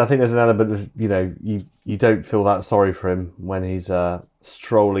 I think there's an element of, you don't feel that sorry for him when he's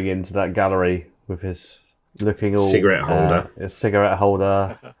strolling into that gallery with his looking all... Cigarette holder. His cigarette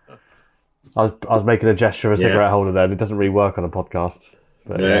holder. I was making a gesture of a cigarette holder then. It doesn't really work on a podcast.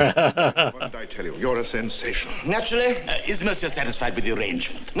 But, What did I tell you? You're a sensation. Naturally. Is Monsieur satisfied with the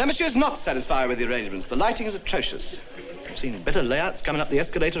arrangement? No, Monsieur is not satisfied with the arrangements. The lighting is atrocious. I've seen better layouts coming up the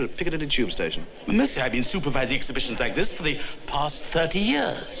escalator at Piccadilly Tube Station. Monsieur, I've been supervising exhibitions like this for the past 30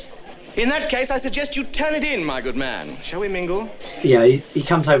 years. In that case, I suggest you turn it in, my good man. Shall we mingle? Yeah, he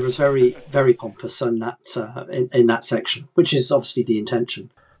comes over as very, very pompous in that section, which is obviously the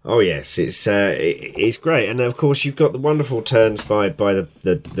intention. Oh yes, it's great, and of course you've got the wonderful turns by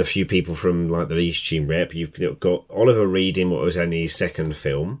the few people from like the East Team Rep. You've got Oliver Reed in what was only his second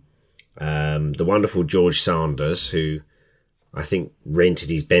film, the wonderful George Sanders, who I think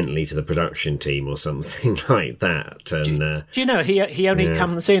rented his Bentley to the production team or something like that. And do you know he only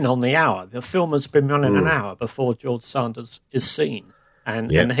comes in on the hour? The film has been running an hour before George Sanders is seen,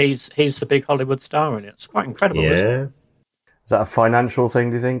 and he's the big Hollywood star in it. It's quite incredible. Yeah. Isn't it? Is that a financial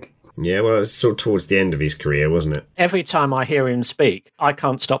thing, do you think? Yeah, well, it's sort of towards the end of his career, wasn't it? Every time I hear him speak, I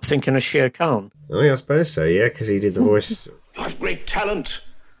can't stop thinking of Shere Khan. Oh, yeah, I suppose so, yeah, because he did the voice. You have great talent.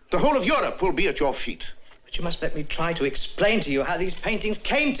 The whole of Europe will be at your feet. But you must let me try to explain to you how these paintings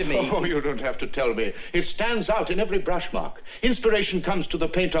came to me. Oh, you don't have to tell me. It stands out in every brush mark. Inspiration comes to the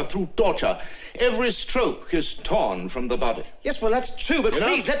painter through torture. Every stroke is torn from the body. Yes, well, that's true, but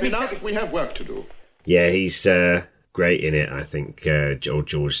please let me... Enough, we have work to do. Yeah, he's great in it, I think,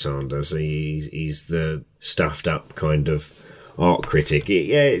 George Sanders. He's the stuffed up kind of art critic.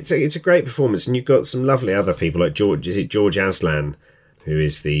 It's a great performance, and you've got some lovely other people like George Aslan, who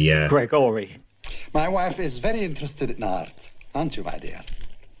is the Gregory. My wife is very interested in art, aren't you, my dear?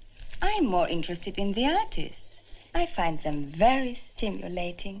 I'm more interested in the artists. I find them very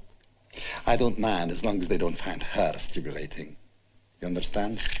stimulating. I don't mind as long as they don't find her stimulating. You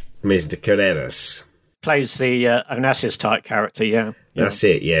understand? Mr. Carreras. Plays the Onassis type character, yeah. That's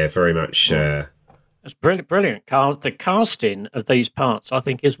it, yeah, very much. It's brilliant. The casting of these parts, I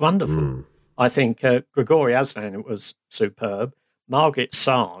think, is wonderful. I think Gregory Aslan was superb. Margit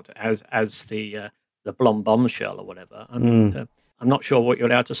Sard as the blonde bombshell or whatever. I mean, I'm not sure what you're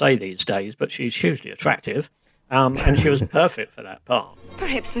allowed to say these days, but she's hugely attractive, and she was perfect for that part.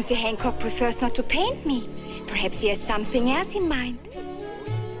 Perhaps Monsieur Hancock prefers not to paint me. Perhaps he has something else in mind.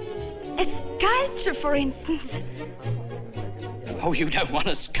 A sculpture, for instance. Oh, you don't want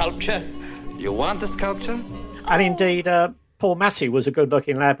a sculpture? You want a sculpture? And indeed, Paul Massey was a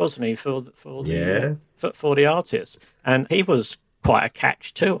good-looking lad, wasn't he, for the artist? And he was quite a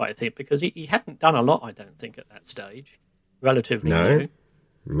catch too, I think, because he hadn't done a lot, I don't think, at that stage. Relatively new.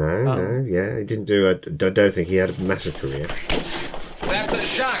 No, he didn't do. I don't think he had a massive career.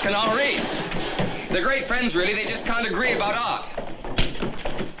 That's Jacques and Henri. They're great friends, really. They just can't agree about art.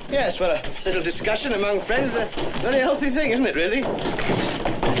 Yes, well, a little discussion among friends is a very healthy thing, isn't it, really?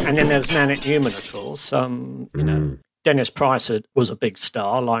 And then there's Nanette Newman, of course. You know, Dennis Price was a big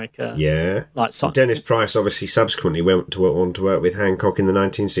star, like Dennis Price obviously subsequently went on to work with Hancock in the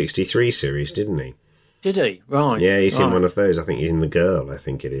 1963 series, didn't he? Did he? Right. Yeah, he's in one of those. I think he's in The Girl, I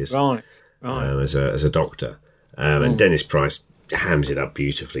think it is. Right. As a doctor. And Dennis Price hams it up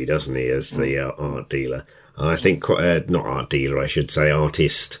beautifully, doesn't he, as the art dealer. I think, not art dealer, I should say,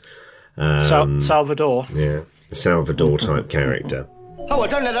 artist. Salvador. Yeah, the Salvador type character. Oh, well,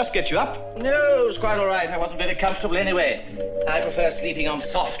 don't let us get you up. No, it was quite all right. I wasn't very comfortable anyway. I prefer sleeping on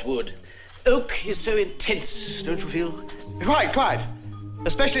soft wood. Oak is so intense, don't you feel? Quite.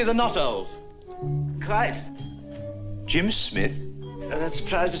 Especially the knot-holes. Quite. Jim Smith? That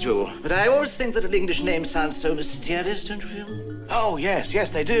surprises you. But I always think that an English name sounds so mysterious, don't you feel? Oh,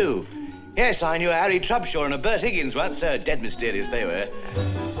 yes, they do. Yes, I knew a Harry Trubshaw and a Bert Higgins once. Dead mysterious they were.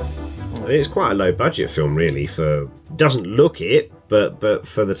 It's quite a low-budget film, really. Doesn't look it, but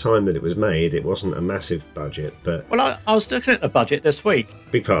for the time that it was made, it wasn't a massive budget. But well, I was looking at the budget this week.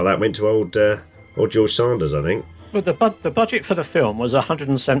 Big part of that went to old George Sanders, I think. Well, the budget for the film was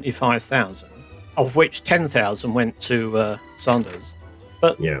 $175,000, of which $10,000 went to Sanders.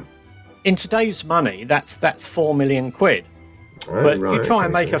 But in today's money, that's £4 million. Oh, but right, you try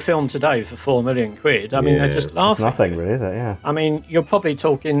and make a film today for £4 million. I mean, they're just laughing. It's nothing, really, is it? Yeah. I mean, you're probably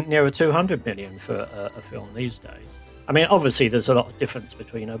talking nearer 200 million for a film these days. I mean, obviously, there's a lot of difference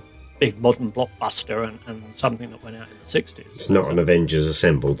between a big modern blockbuster and something that went out in the 60s. It's not an Avengers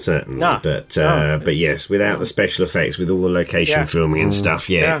Assembled, certainly. No, but yes, without the special effects, with all the location filming and stuff,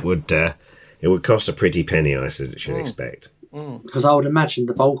 it would cost a pretty penny, I should expect. Because I would imagine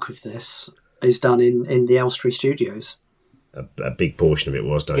the bulk of this is done in the Elstree studios. A big portion of it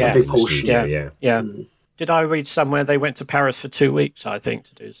was done in the studio, yeah. Did I read somewhere they went to Paris for 2 weeks, I think,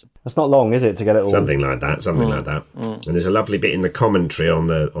 to do something? That's not long, is it, to get it all? Something like that. And there's a lovely bit in the commentary on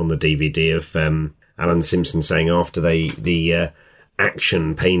the DVD of Alan Simpson saying after the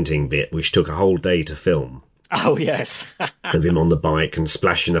action painting bit, which took a whole day to film. Oh, yes. Of him on the bike and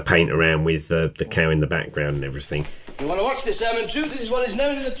splashing the paint around with the cow in the background and everything. You want to watch this, Ermine? This is what is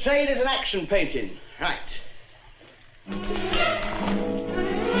known in the trade as an action painting. Right.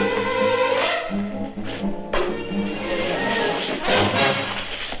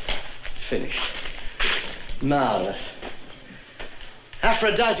 Finished. Marvellous.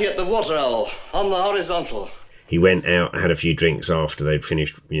 Aphrodite at the waterhole, on the horizontal. He went out, had a few drinks after they'd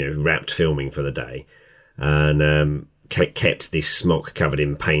finished, wrapped filming for the day, and kept this smock covered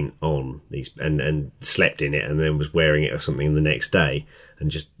in paint on and slept in it, and then was wearing it or something the next day, and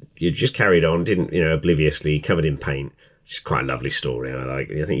just carried on, didn't obliviously covered in paint. It's quite a lovely story. I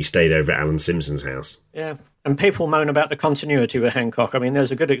think he stayed over at Alan Simpson's house. Yeah, and people moan about the continuity with Hancock. I mean,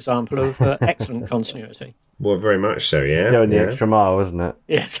 there's a good example of excellent continuity. Well, very much so, yeah. It's going the extra mile, isn't it?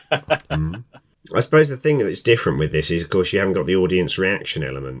 Yes. I suppose the thing that's different with this is, of course, you haven't got the audience reaction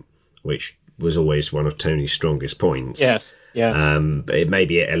element, which was always one of Tony's strongest points. Yes, yeah. But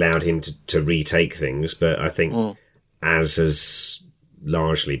maybe it allowed him to retake things, but I think as has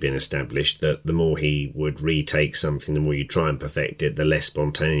largely been established, that the more he would retake something, the more you try and perfect it, the less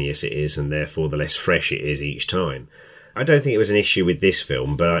spontaneous it is, and therefore the less fresh it is each time. I don't think it was an issue with this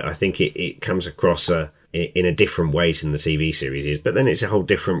film, but I think it comes across in a different way than the TV series is. But then it's a whole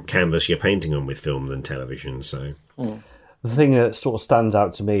different canvas you're painting on with film than television. So the thing that sort of stands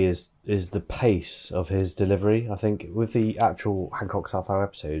out to me is the pace of his delivery. I think with the actual Hancock's half-hour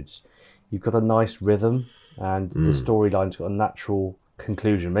episodes, you've got a nice rhythm, and the storyline's got a natural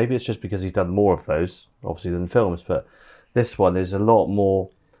conclusion. Maybe it's just because he's done more of those, obviously, than films, but this one is a lot more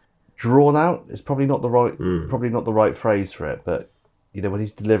drawn out. It's probably not the right phrase for it, but you know, when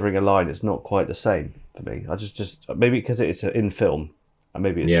he's delivering a line, it's not quite the same for me. I just maybe because it's in film, and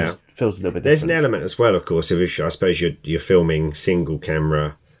maybe it just feels a little bit different. There's an element as well, of course, of if I suppose you're filming single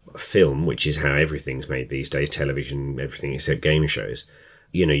camera film, which is how everything's made these days, television, everything except game shows.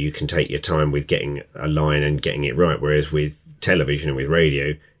 You know, you can take your time with getting a line and getting it right, whereas with television and with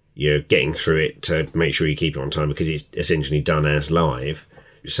radio, you're getting through it to make sure you keep it on time because it's essentially done as live.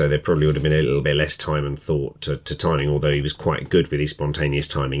 So there probably would have been a little bit less time and thought to timing, although he was quite good with his spontaneous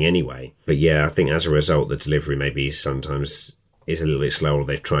timing anyway. But yeah, I think as a result, the delivery maybe sometimes is a little bit slower.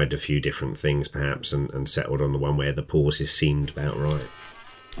 They've tried a few different things perhaps and settled on the one where the pauses seemed about right.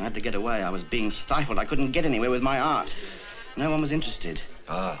 I had to get away. I was being stifled. I couldn't get anywhere with my art. No one was interested.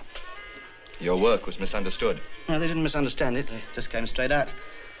 Ah, your work was misunderstood. No, they didn't misunderstand it. They just came straight out.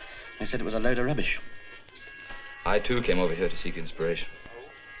 They said it was a load of rubbish. I, too, came over here to seek inspiration.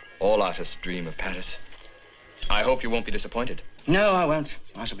 All artists dream of Paris. I hope you won't be disappointed. No, I won't.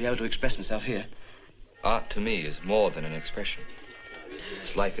 I shall be able to express myself here. Art, to me, is more than an expression.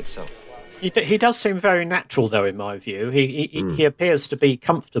 It's life itself. He does seem very natural, though, in my view. He appears to be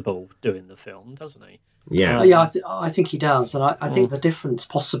comfortable doing the film, doesn't he? Yeah, I think he does, and I think the difference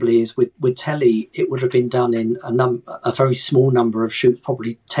possibly is with telly, it would have been done in a very small number of shoots,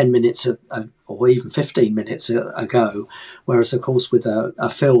 probably 10 minutes or even 15 minutes ago, whereas of course with a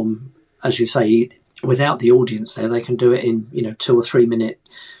film, as you say, without the audience there, they can do it in 2 or 3 minute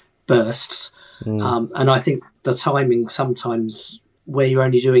bursts, and I think the timing sometimes, where you're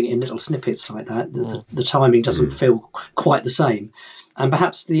only doing it in little snippets like that, the timing doesn't feel quite the same. And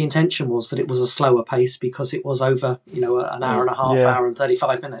perhaps the intention was that it was a slower pace because it was over, an hour and a half, hour and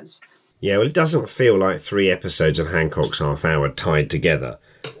 35 minutes. Yeah, well, it doesn't feel like 3 episodes of Hancock's Half Hour tied together.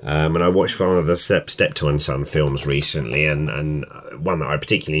 And I watched one of the Steptoe and Son films recently, and one that I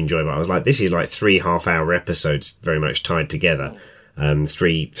particularly enjoyed. But I was like, this is like 3 half-hour episodes, very much tied together.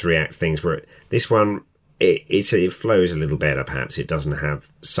 3 act things. Where this one, it flows a little better. Perhaps it doesn't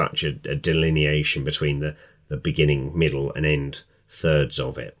have such a delineation between the beginning, middle, and end thirds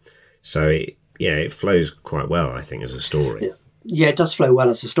of it. So it flows quite well, I think, as a story. Yeah, it does flow well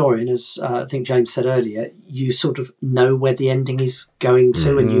as a story, and as I think James said earlier, you sort of know where the ending is going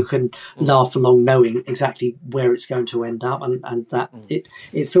to, and you can laugh along knowing exactly where it's going to end up, and that it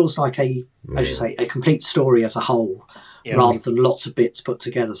feels like as you say, a complete story as a whole, rather than lots of bits put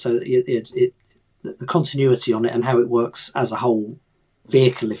together. So the continuity on it and how it works as a whole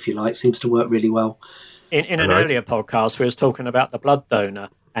vehicle, if you like, seems to work really well. In an earlier podcast, we was talking about the blood donor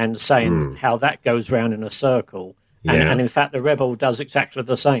and saying how that goes round in a circle. And in fact, the Rebel does exactly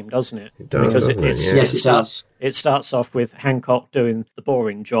the same, doesn't it? It does, doesn't it? Yes, it does. It starts off with Hancock doing the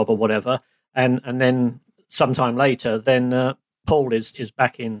boring job or whatever, and then sometime later, then Paul is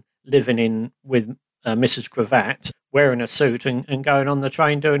back living in with Mrs. Cravat, wearing a suit and going on the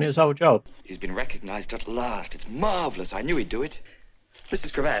train doing his old job. He's been recognised at last. It's marvellous. I knew he'd do it.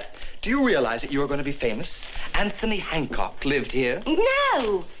 Mrs. Cravat, do you realise that you are going to be famous? Anthony Hancock lived here.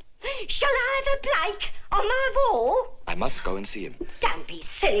 No! Shall I have a Blake on my wall? I must go and see him. Don't be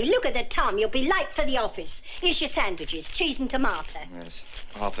silly. Look at the time. You'll be late for the office. Here's your sandwiches, cheese and tomato. Yes,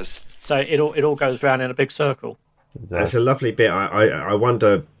 office. So it all goes round in a big circle. That's a lovely bit. I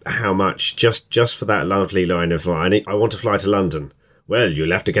wonder how much, just for that lovely line of, I want to fly to London. Well,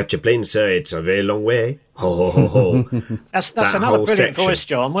 you'll have to catch a plane, sir. It's a very long way. Ho, ho, ho, ho. That's another brilliant section. Voice,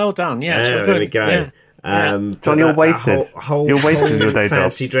 John. Well done. Yeah, there we go. Yeah. John, you're wasted. You're wasted your day job.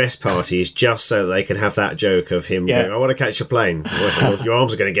 Fancy dress parties just so they can have that joke of him going, I want to catch a plane. Well, your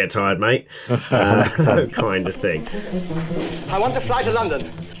arms are going to get tired, mate. That kind of thing. I want to fly to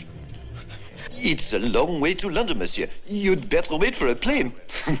London. It's a long way to London, monsieur. You'd better wait for a plane.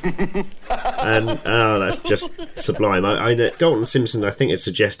 And that's just sublime. I know Galton Simpson, I think it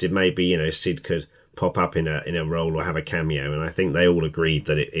suggested maybe, Sid could pop up in a role or have a cameo, and I think they all agreed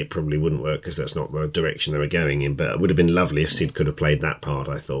that it probably wouldn't work because that's not the direction they were going in, but it would have been lovely if Sid could have played that part,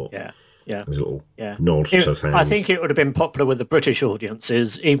 I thought. Yeah. As a little nod to fans. I think it would have been popular with the British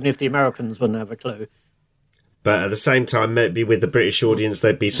audiences, even if the Americans wouldn't have a clue. But at the same time, maybe with the British audience,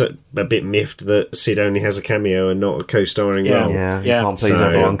 they'd be a bit miffed that Sid only has a cameo and not a co-starring role. Yeah, you can't please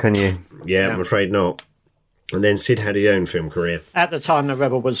everyone, can you? Yeah, I'm afraid not. And then Sid had his own film career. At the time the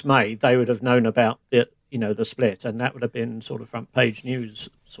Rebel was made, they would have known about the split, and that would have been sort of front page news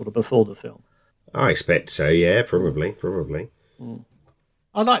sort of before the film. I expect so, yeah, probably.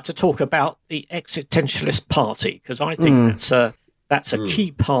 I'd like to talk about the existentialist party, because I think that's a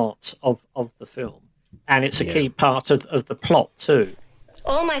key part of the film, and it's a key part of the plot too.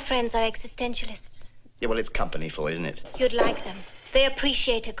 All my friends are existentialists. Yeah, well, it's company for you, isn't it? You'd like them. They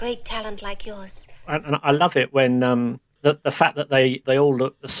appreciate a great talent like yours. And I love it when the fact that they all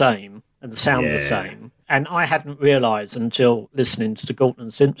look the same and sound the same. And I hadn't realised until listening to the Galton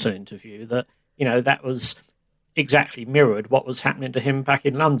and Simpson interview that, that was exactly mirrored what was happening to him back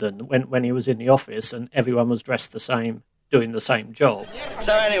in London when he was in the office and everyone was dressed the same, doing the same job.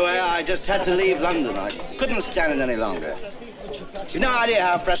 So anyway, I just had to leave London. I couldn't stand it any longer. You've no idea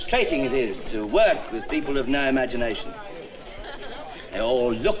how frustrating it is to work with people who've no imagination. They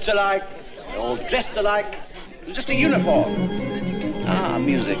all looked alike, they all dressed alike. It was just a uniform.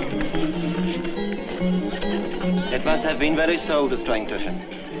 Music. It must have been very soul-destroying to him.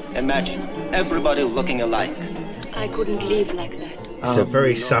 Imagine, everybody looking alike. I couldn't live like that. It's a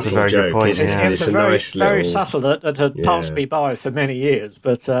very subtle joke, isn't it? It's a nice very subtle that had passed me by for many years,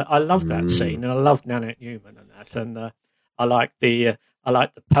 but I love that scene, and I love Nanette Newman and that, and I like the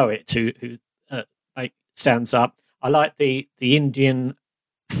poet who stands up. I like the Indian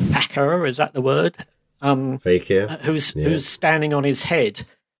fakir, is that the word? Fakir. Who's standing on his head,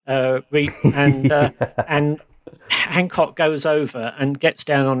 and Hancock goes over and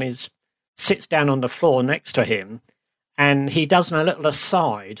sits down on the floor next to him, and he does a little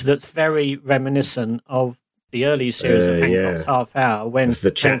aside that's very reminiscent of the early series of Hancock's Half Hour when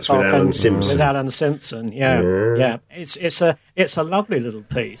the chats with Alan Simpson. It's a lovely little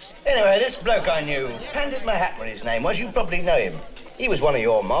piece. Anyway, this bloke I knew, Pandit Mahatma his name was, you probably know him. He was one of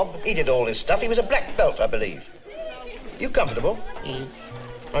your mob. He did all this stuff. He was a black belt, I believe. You comfortable?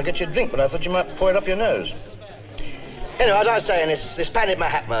 I'll get you a drink, but I thought you might pour it up your nose. Anyway, as I was saying, this Pandit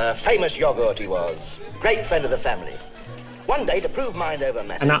Mahatma, famous yogurt he was. Great friend of the family. One day, to prove mind over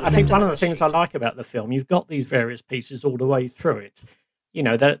matter... And I think one of the things I like about the film, you've got these various pieces all the way through it.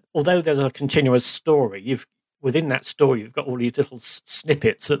 That although there's a continuous story, within that story, you've got all these little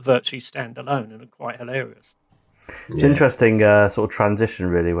snippets that virtually stand alone and are quite hilarious. It's interesting sort of transition,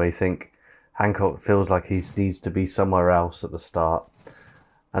 really, where you think Hancock feels like he needs to be somewhere else at the start,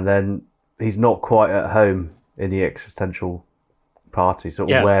 and then he's not quite at home in the existential party.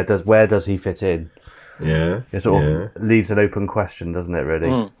 Sort of where does he fit in? Yeah, it sort of leaves an open question, doesn't it?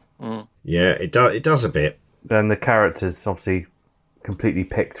 Really. Yeah, it does a bit. Then the characters obviously completely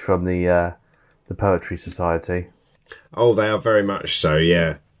picked from the Poetry Society. Oh, they are very much so.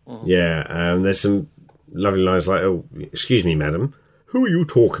 Yeah, yeah. There's some lovely lines like, "Oh, excuse me, madam, who are you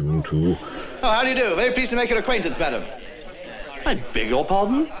talking to?" Oh, how do you do? Very pleased to make your acquaintance, madam. I beg your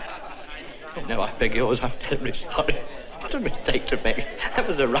pardon? Oh, no, I beg yours. I'm terribly sorry. What a mistake to make. That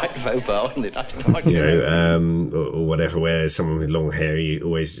was a right faux pas, wasn't it? I don't know what or whatever, where someone with long hair, you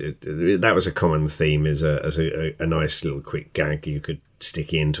always... that was a common theme as a nice little quick gag you could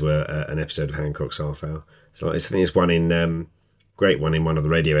stick into an episode of Hancock's Half Hour. So I think there's one in... great one in one of the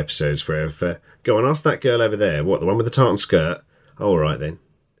radio episodes where go and ask that girl over there, what, the one with the tartan skirt? Oh, all right then.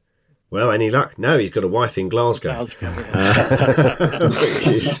 Well, any luck? No, he's got a wife in Glasgow. which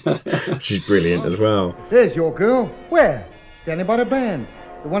is brilliant as well. There's your girl. Where? Standing by the band.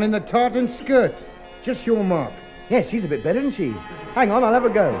 The one in the tartan skirt. Just your mark. Yeah, she's a bit better, isn't she? Hang on, I'll have a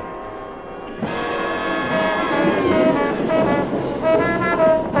go.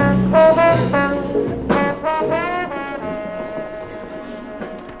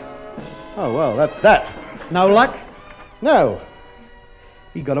 Oh, well, that's that. No luck? No.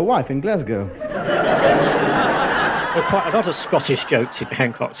 He got a wife in Glasgow. There were quite a lot of Scottish jokes in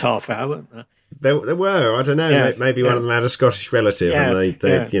Hancock's Half Hour, weren't there? There were. I don't know. Yes, maybe one of them had a Scottish relative, and they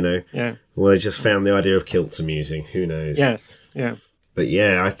or they just found the idea of kilts amusing. Who knows? Yes, yeah. But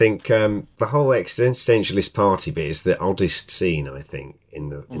yeah, I think the whole existentialist party bit is the oddest scene. I think in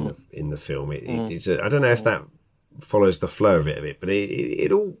the film. It's I don't know if that follows the flow of it a bit, but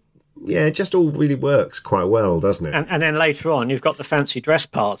it all. Yeah, it just all really works quite well, doesn't it? And then later on, you've got the fancy dress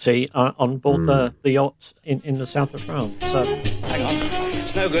party on board the yacht in the south of France. So. Hang on.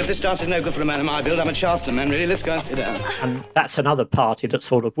 It's no good. This dance is no good for a man of my build. I'm a Charleston man, really. Let's go and sit down. And that's another party that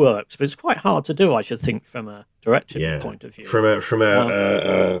sort of works, but it's quite hard to do, I should think, from a directing point of view. From a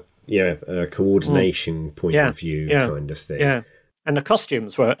coordination point of view kind of thing. Yeah. And the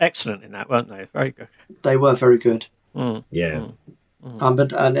costumes were excellent in that, weren't they? Very good. They were very good. Yeah.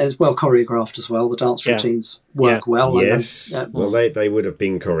 And as well choreographed as well. The dance routines work well. Yes. Well, they would have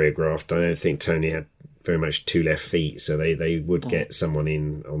been choreographed. I don't think Tony had very much 2 left feet, so they would get someone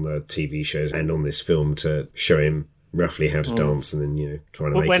in on the TV shows and on this film to show him roughly how to dance, and then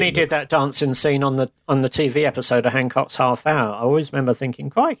trying to make it. When he did that dancing scene on the TV episode of Hancock's Half Hour, I always remember thinking,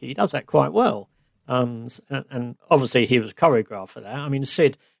 crikey, he does that quite well. And obviously he was choreographed for that. I mean,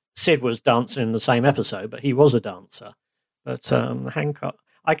 Sid was dancing in the same episode, but he was a dancer. But Hancock,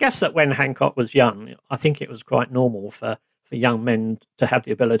 I guess that when Hancock was young, I think it was quite normal for young men to have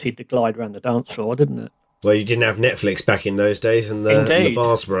the ability to glide around the dance floor, didn't it? Well, you didn't have Netflix back in those days, and the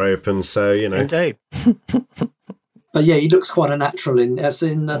bars were open, so, Indeed. But yeah, he looks quite a natural in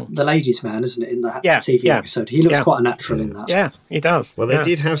the Ladies' Man, isn't it? In the TV episode, he looks quite a natural in that. Yeah, he does. Well, they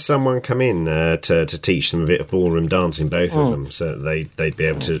did have someone come in to teach them a bit of ballroom dancing, both of them, so they'd be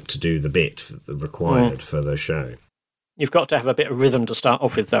able to do the bit required for the show. You've got to have a bit of rhythm to start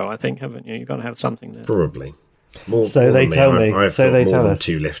off with, though, I think, haven't you? You've got to have something there. Probably. I've got more than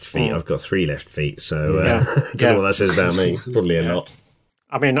 2 left feet. I've got 3 left feet, so I don't know what that says about me. Probably a lot.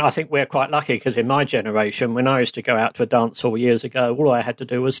 I mean, I think we're quite lucky because in my generation, when I used to go out to a dance hall years ago, all I had to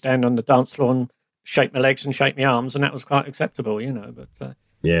do was stand on the dance floor and shake my legs and shake my arms, and that was quite acceptable, But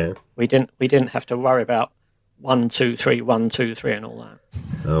we didn't have to worry about 1, 2, 3, 1, 2, 3, and all that.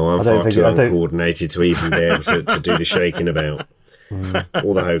 Oh, I'm far too uncoordinated to even be able to do the shaking about.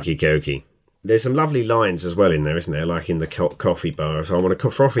 All the hokey cokey. There's some lovely lines as well in there, isn't there? Like in the coffee bar. So I want a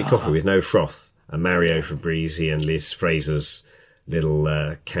frothy coffee with no froth. And Mario Fabrizi and Liz Fraser's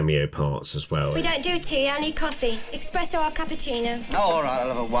little cameo parts as well. We don't do tea, I need coffee. Espresso or cappuccino. Oh, all right, I'll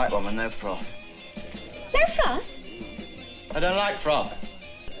have a white one with no froth. No froth? I don't like froth.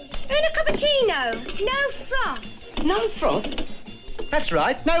 And a cappuccino. No froth. No froth? That's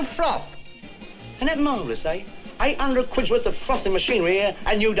right, no froth. And that marvellous, eh? 800 quid's worth of frothing machinery here,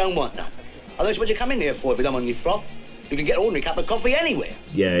 and you don't want none. Otherwise, what you come in here for if you don't want any froth? You can get an ordinary cup of coffee anywhere.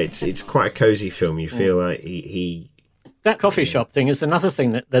 Yeah, it's quite a cosy film. You feel like he that coffee shop thing is another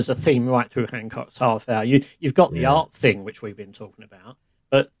thing that there's a theme right through Hancock's Half Hour. You've got the art thing, which we've been talking about,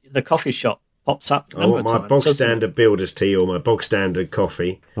 but the coffee shop pops up. I want my bog standard builder's tea or my bog standard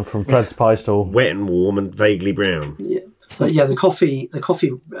coffee. From Fred's Pie Stall. Wet and warm and vaguely brown. Yeah. But yeah, the coffee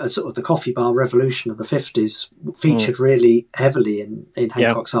sort of the coffee bar revolution of the 50s featured really heavily in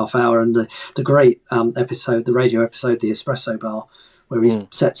Hancock's Half Hour, and the great episode, the radio episode, The Espresso Bar, where he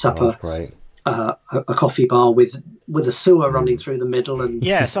sets up a coffee bar with a sewer running through the middle, and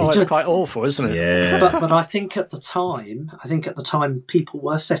it's quite awful, isn't it? Yeah. But I think at the time people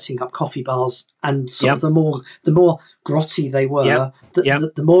were setting up coffee bars, and sort of the more grotty they were,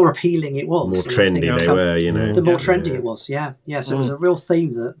 the more appealing it was. The more trendy they were, The more trendy it was, So it was a real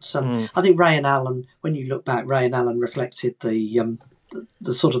theme that I think Ray and Alan, when you look back, Ray and Alan reflected the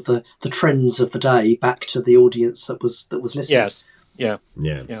sort of the trends of the day back to the audience that was listening. Yes. Yeah.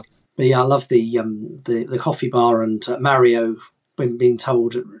 But yeah, I love the coffee bar, and Mario, when being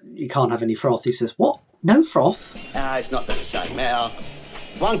told you can't have any froth, he says, "What? No froth?" Ah, it's not the same.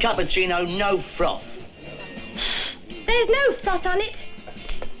 One cappuccino, no froth. There's no froth on it.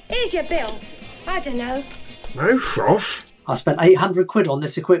 Here's your bill. I don't know. No froth? I spent 800 quid on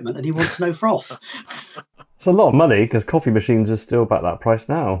this equipment, and he wants no froth. It's a lot of money because coffee machines are still about that price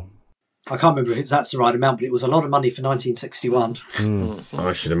now. I can't remember if that's the right amount, but it was a lot of money for 1961.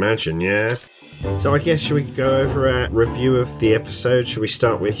 I should imagine, yeah. So I guess, should we go over a review of the episode? Should we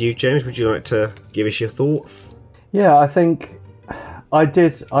start with you, James? Would you like to give us your thoughts? Yeah, I think I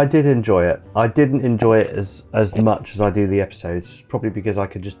did enjoy it. I didn't enjoy it as much as I do the episodes, probably because I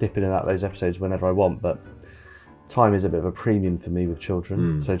could just dip in and out of those episodes whenever I want, but time is a bit of a premium for me with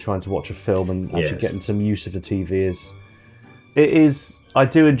children, so trying to watch a film and actually getting some use of the TV is... I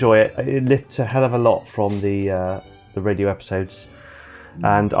do enjoy it. It lifts a hell of a lot from the radio episodes,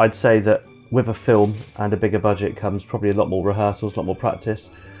 and I'd say that with a film and a bigger budget comes probably a lot more rehearsals, a lot more practice.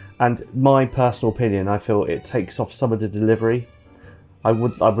 And my personal opinion, I feel it takes off some of the delivery. I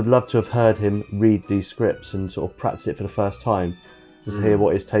would love to have heard him read these scripts and sort of practice it for the first time, to hear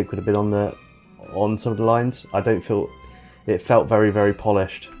what his take would have been on some of the lines. I don't feel it felt very, very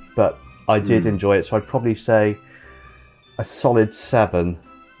polished, but I did enjoy it. So I'd probably say a solid 7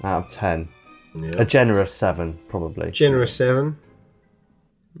 out of 10. Yeah. A generous 7, probably. Generous 7.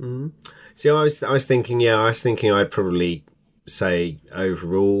 See, I was thinking I'd probably say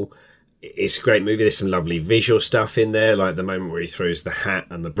overall it's a great movie. There's some lovely visual stuff in there, like the moment where he throws the hat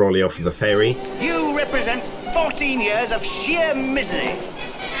and the brolly off of the ferry. You represent 14 years of sheer misery.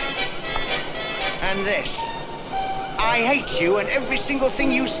 And this. I hate you and every single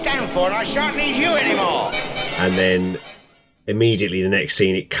thing you stand for, and I shan't need you anymore. And then immediately the next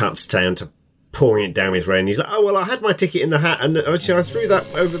scene, it cuts down to pouring it down with rain. He's like, oh, well, I had my ticket in the hat, and I threw that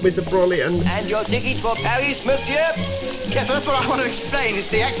over with the brolly, and... And your ticket for Paris, monsieur? Yes, that's what I want to explain. You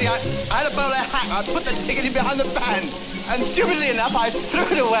see, actually, I had a bowler hat. I put the ticket in behind the band. And stupidly enough, I threw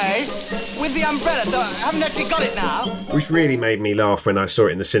it away with the umbrella, so I haven't actually got it now. Which really made me laugh when I saw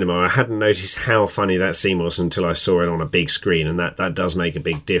it in the cinema. I hadn't noticed how funny that scene was until I saw it on a big screen, and that does make a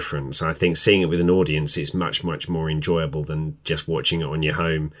big difference. I think seeing it with an audience is much, much more enjoyable than just watching it on your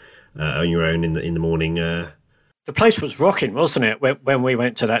home, on your own in the morning. The place was rocking, wasn't it, when we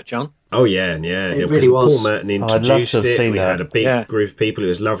went to that, John? Oh, yeah. It really was. Paul Merton introduced it. We had a big group of people. It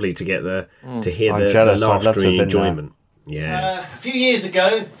was lovely to get to hear the laughter and enjoyment. Yeah. A few years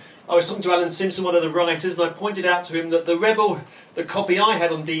ago, I was talking to Alan Simpson, one of the writers, and I pointed out to him that the Rebel, the copy I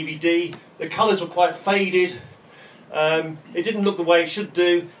had on DVD, the colours were quite faded. It didn't look the way it should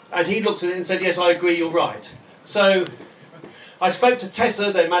do, and he looked at it and said, yes, I agree, you're right. So I spoke to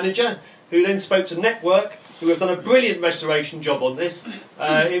Tessa, their manager, who then spoke to Network, who have done a brilliant restoration job on this.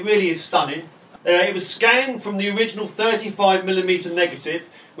 It really is stunning. It was scanned from the original 35mm negative,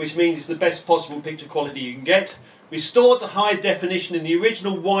 which means it's the best possible picture quality you can get. Restored to high definition in the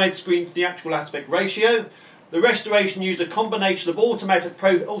original widescreen theatrical aspect ratio. The restoration used a combination of automated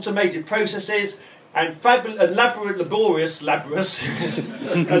processes and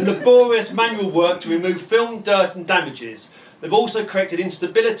laborious manual work to remove film dirt and damages. They've also corrected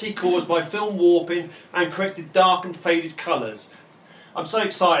instability caused by film warping and corrected dark and faded colours. I'm so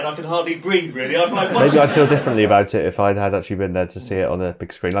excited I can hardly breathe, really. Maybe I'd feel differently about it if I'd had actually been there to see it on a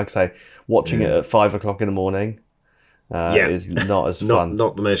big screen. Like I say, watching it at 5 o'clock in the morning is not as fun.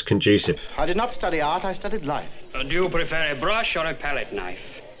 Not the most conducive. I did not study art, I studied life. Do you prefer a brush or a palette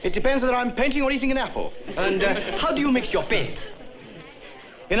knife? It depends whether I'm painting or eating an apple. And how do you mix your paint?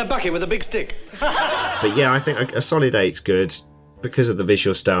 In a bucket with a big stick. But yeah, I think a solid 8's good because of the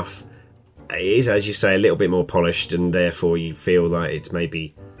visual stuff. It is, as you say, a little bit more polished, and therefore you feel like it's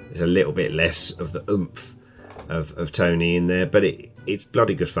a little bit less of the oomph of Tony in there. But it's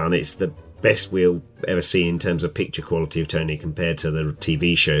bloody good fun. It's the best we'll ever see in terms of picture quality of Tony compared to the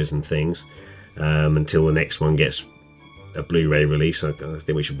TV shows and things. Until the next one gets a Blu-ray release, I think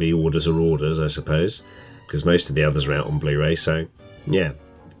we should be orders, I suppose, because most of the others are out on Blu-ray. So yeah.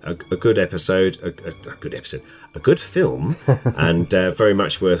 A good episode, a good film, and very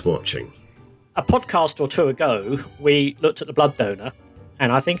much worth watching. A podcast or two ago, we looked at The Blood Donor,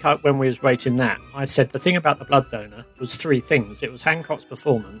 and I think when we was rating that, I said the thing about The Blood Donor was three things. It was Hancock's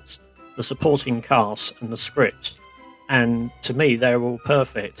performance, the supporting cast, and the script. And to me, they're all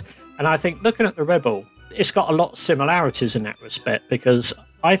perfect. And I think looking at The Rebel, it's got a lot of similarities in that respect, because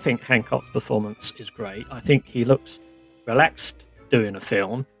I think Hancock's performance is great. I think he looks relaxed doing a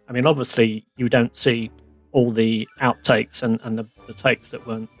film. I mean, obviously, you don't see all the outtakes and the takes that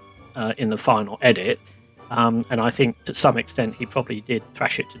weren't in the final edit. And I think to some extent he probably did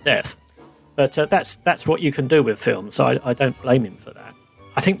thrash it to death. But that's what you can do with films, so I don't blame him for that.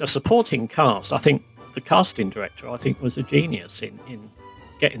 I think the supporting cast, I think the casting director, was a genius in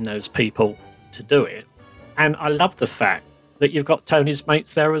getting those people to do it. And I love the fact that you've got Tony's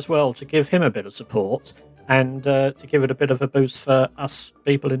mates there as well to give him a bit of support and to give it a bit of a boost for us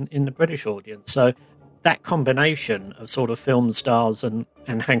people in the British audience. So that combination of sort of film stars and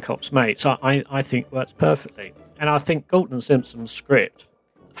Hancock's mates, I think works perfectly. And I think Galton Simpson's script,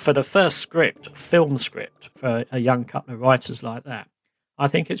 for the first film script, for a young couple of writers like that, I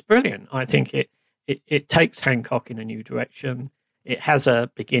think it's brilliant. I think it takes Hancock in a new direction. It has a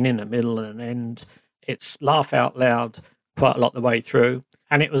beginning, a middle, and an end. It's laugh out loud quite a lot the way through.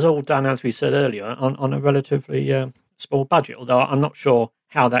 And it was all done, as we said earlier, on a relatively small budget, although I'm not sure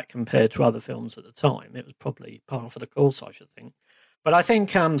how that compared to other films at the time. It was probably par for the course, I should think. But I think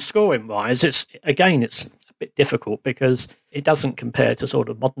scoring-wise, it's a bit difficult because it doesn't compare to sort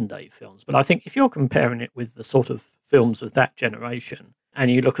of modern-day films. But I think if you're comparing it with the sort of films of that generation,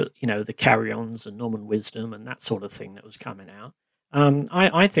 and you look at, the Carry-Ons and Norman Wisdom and that sort of thing that was coming out,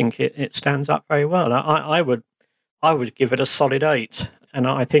 I think it stands up very well. I would give it a solid 8. And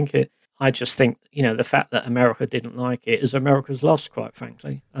I just think, the fact that America didn't like it is America's loss, quite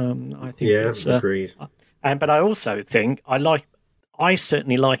frankly. I think it's agreed. But I also think I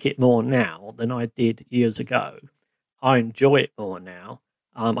certainly like it more now than I did years ago. I enjoy it more now.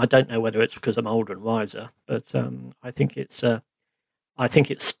 I don't know whether it's because I'm older and wiser, but I think it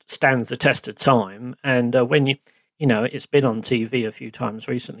stands the test of time. And when it's been on TV a few times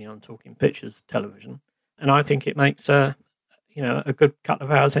recently on Talking Pictures television, and I think it makes a good couple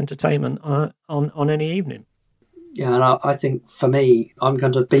of hours entertainment on any evening. Yeah, and I think for me, I'm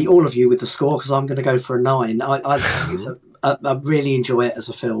going to beat all of you with the score because I'm going to go for a 9. I think I really enjoy it as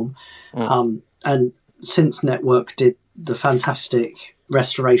a film. And since Network did the fantastic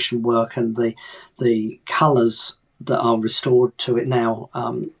restoration work and the colours that are restored to it now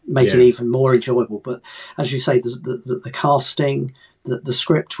make it even more enjoyable. But as you say, the casting, the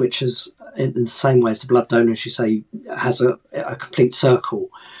script, which is in the same way as The Blood Donor, as you say, has a complete circle,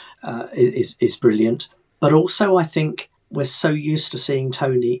 is brilliant. But also, I think we're so used to seeing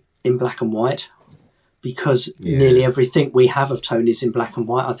Tony in black and white, because nearly everything we have of Tony is in black and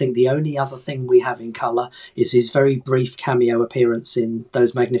white. I think the only other thing we have in colour is his very brief cameo appearance in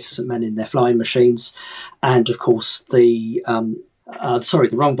Those Magnificent Men in Their Flying Machines, and of course the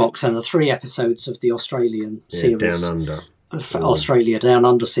Wrong Box, and the 3 episodes of the Australian series, Down Under. Australia Down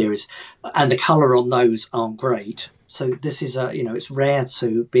Under series, and the colour on those aren't great. So this is it's rare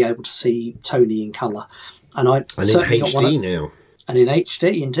to be able to see Tony in colour, and in HD now. And in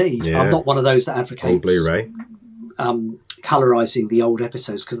HD, indeed. Yeah. I'm not one of those that advocates on Blu-ray colourising the old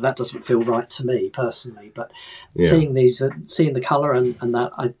episodes, because that doesn't feel right to me personally. But seeing these, seeing the colour and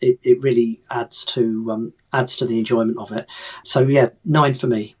that, it really adds to the enjoyment of it. So 9 for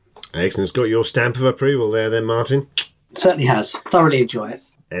me. Excellent. It's got your stamp of approval there, then, Martin. Certainly has. Thoroughly enjoy it.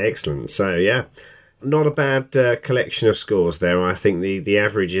 Excellent. So not a bad collection of scores there. I think the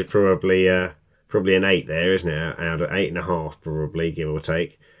average is probably an 8 there, isn't it? Out of 8.5, probably, give or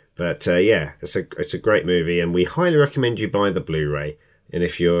take. But it's a great movie, and we highly recommend you buy the Blu-ray. And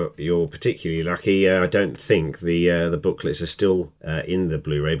if you're particularly lucky, I don't think the booklets are still in the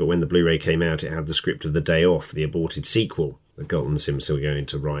Blu-ray. But when the Blu-ray came out, it had the script of The Day Off, the aborted sequel that Galton Simpson were going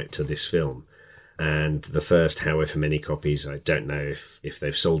to write to this film. And the first, however many copies, I don't know if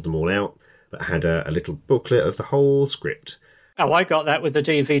they've sold them all out, but had a little booklet of the whole script. Oh, I got that with the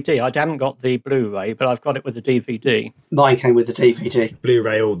DVD. I haven't got the Blu-ray, but I've got it with the DVD. Mine came with the DVD.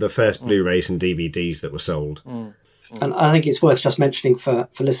 Blu-ray, or the first Blu-rays and DVDs that were sold. And I think it's worth just mentioning for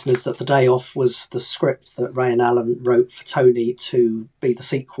listeners that The Day Off was the script that Ray and Alan wrote for Tony to be the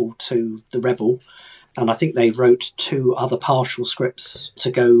sequel to The Rebel. And I think they wrote 2 other partial scripts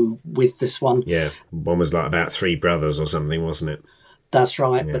to go with this one. Yeah, one was like about 3 brothers or something, wasn't it? That's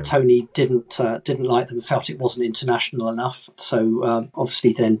right, but Tony didn't like them, felt it wasn't international enough. So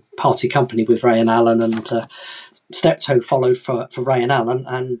obviously then party company with Ray and Alan, and Steptoe followed for Ray and Alan,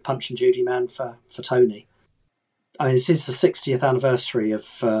 and Punch and Judy Man for Tony. I mean, this is the 60th anniversary of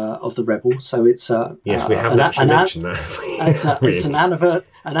the Rebel, so it's yes, we haven't actually mentioned that. It's an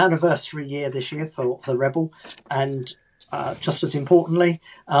anniversary year this year for the Rebel, and just as importantly,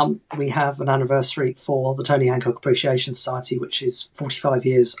 we have an anniversary for the Tony Hancock Appreciation Society, which is 45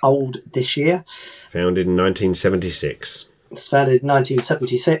 years old this year. Founded in 1976. It's founded in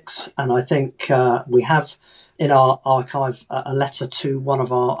 1976, and I think we have in our archive a letter to one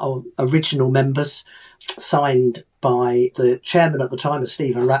of our original members, signed by the chairman at the time,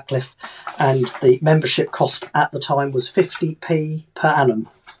 Stephen Ratcliffe, and the membership cost at the time was 50p per annum.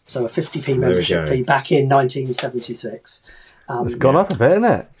 So a 50p membership fee back in 1976. It's gone up a bit, isn't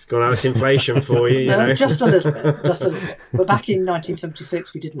it? It's gone up. It's inflation for you, you know. Just a little bit. But back in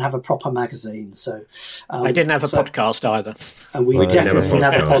 1976, we didn't have a proper magazine. So I didn't have a podcast either. And we definitely didn't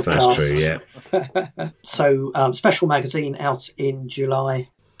have a podcast. That's true, yeah. So special magazine out in July.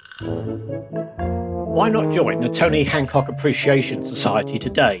 Why not join the Tony Hancock Appreciation Society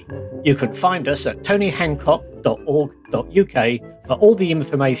today? You can find us at tonyhancock.org.uk for all the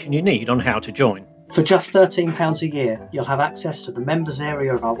information you need on how to join. For just £13 a year, you'll have access to the members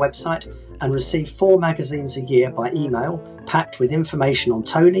area of our website and receive 4 magazines a year by email, packed with information on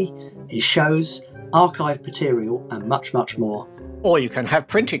Tony, his shows, archive material, and much, much more. Or you can have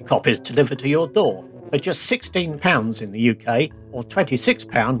printed copies delivered to your door for just £16 in the UK or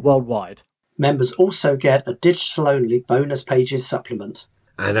 £26 worldwide. Members also get a digital-only bonus pages supplement.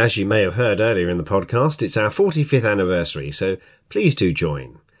 And as you may have heard earlier in the podcast, it's our 45th anniversary, so please do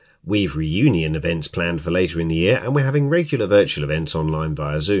join. We've reunion events planned for later in the year, and we're having regular virtual events online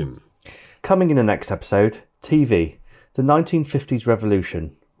via Zoom. Coming in the next episode, TV, the 1950s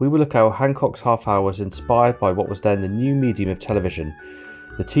revolution. We will look how Hancock's half hour was inspired by what was then the new medium of television,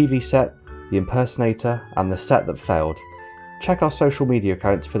 the TV set, the impersonator, and the set that failed. Check our social media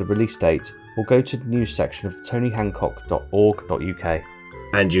accounts for the release date, or go to the news section of tonyhancock.org.uk.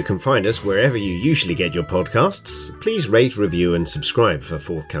 And you can find us wherever you usually get your podcasts. Please rate, review and subscribe for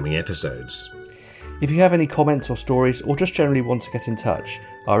forthcoming episodes. If you have any comments or stories, or just generally want to get in touch,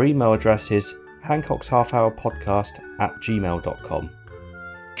 our email address is hancockshalfhourpodcast@gmail.com.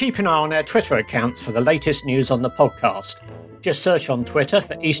 Keep an eye on our Twitter accounts for the latest news on the podcast. Just search on Twitter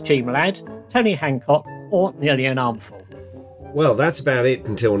for East Cheam Lad, Tony Hancock, or Nearly an Armful. Well, that's about it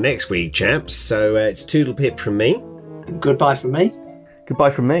until next week, chaps. So it's Toodle Pip from me. Goodbye from me.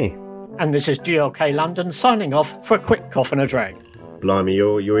 Goodbye from me. And this is GLK London signing off for a quick cough and a drag. Blimey,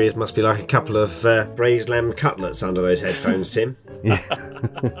 your ears must be like a couple of braised lamb cutlets under those headphones, Tim. Yeah.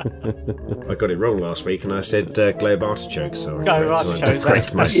 I got it wrong last week and I said globe artichokes. So Globe artichokes,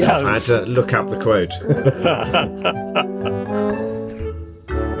 that's myself. I had to look up the quote.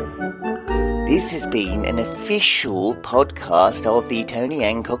 This has been an official podcast of the Tony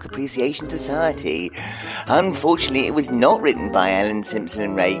Hancock Appreciation Society. Unfortunately, it was not written by Alan Simpson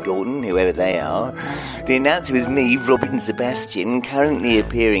and Ray Gordon, whoever they are. The announcer was me, Robin Sebastian, currently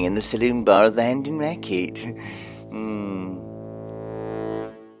appearing in the saloon bar of the Hand and Racket.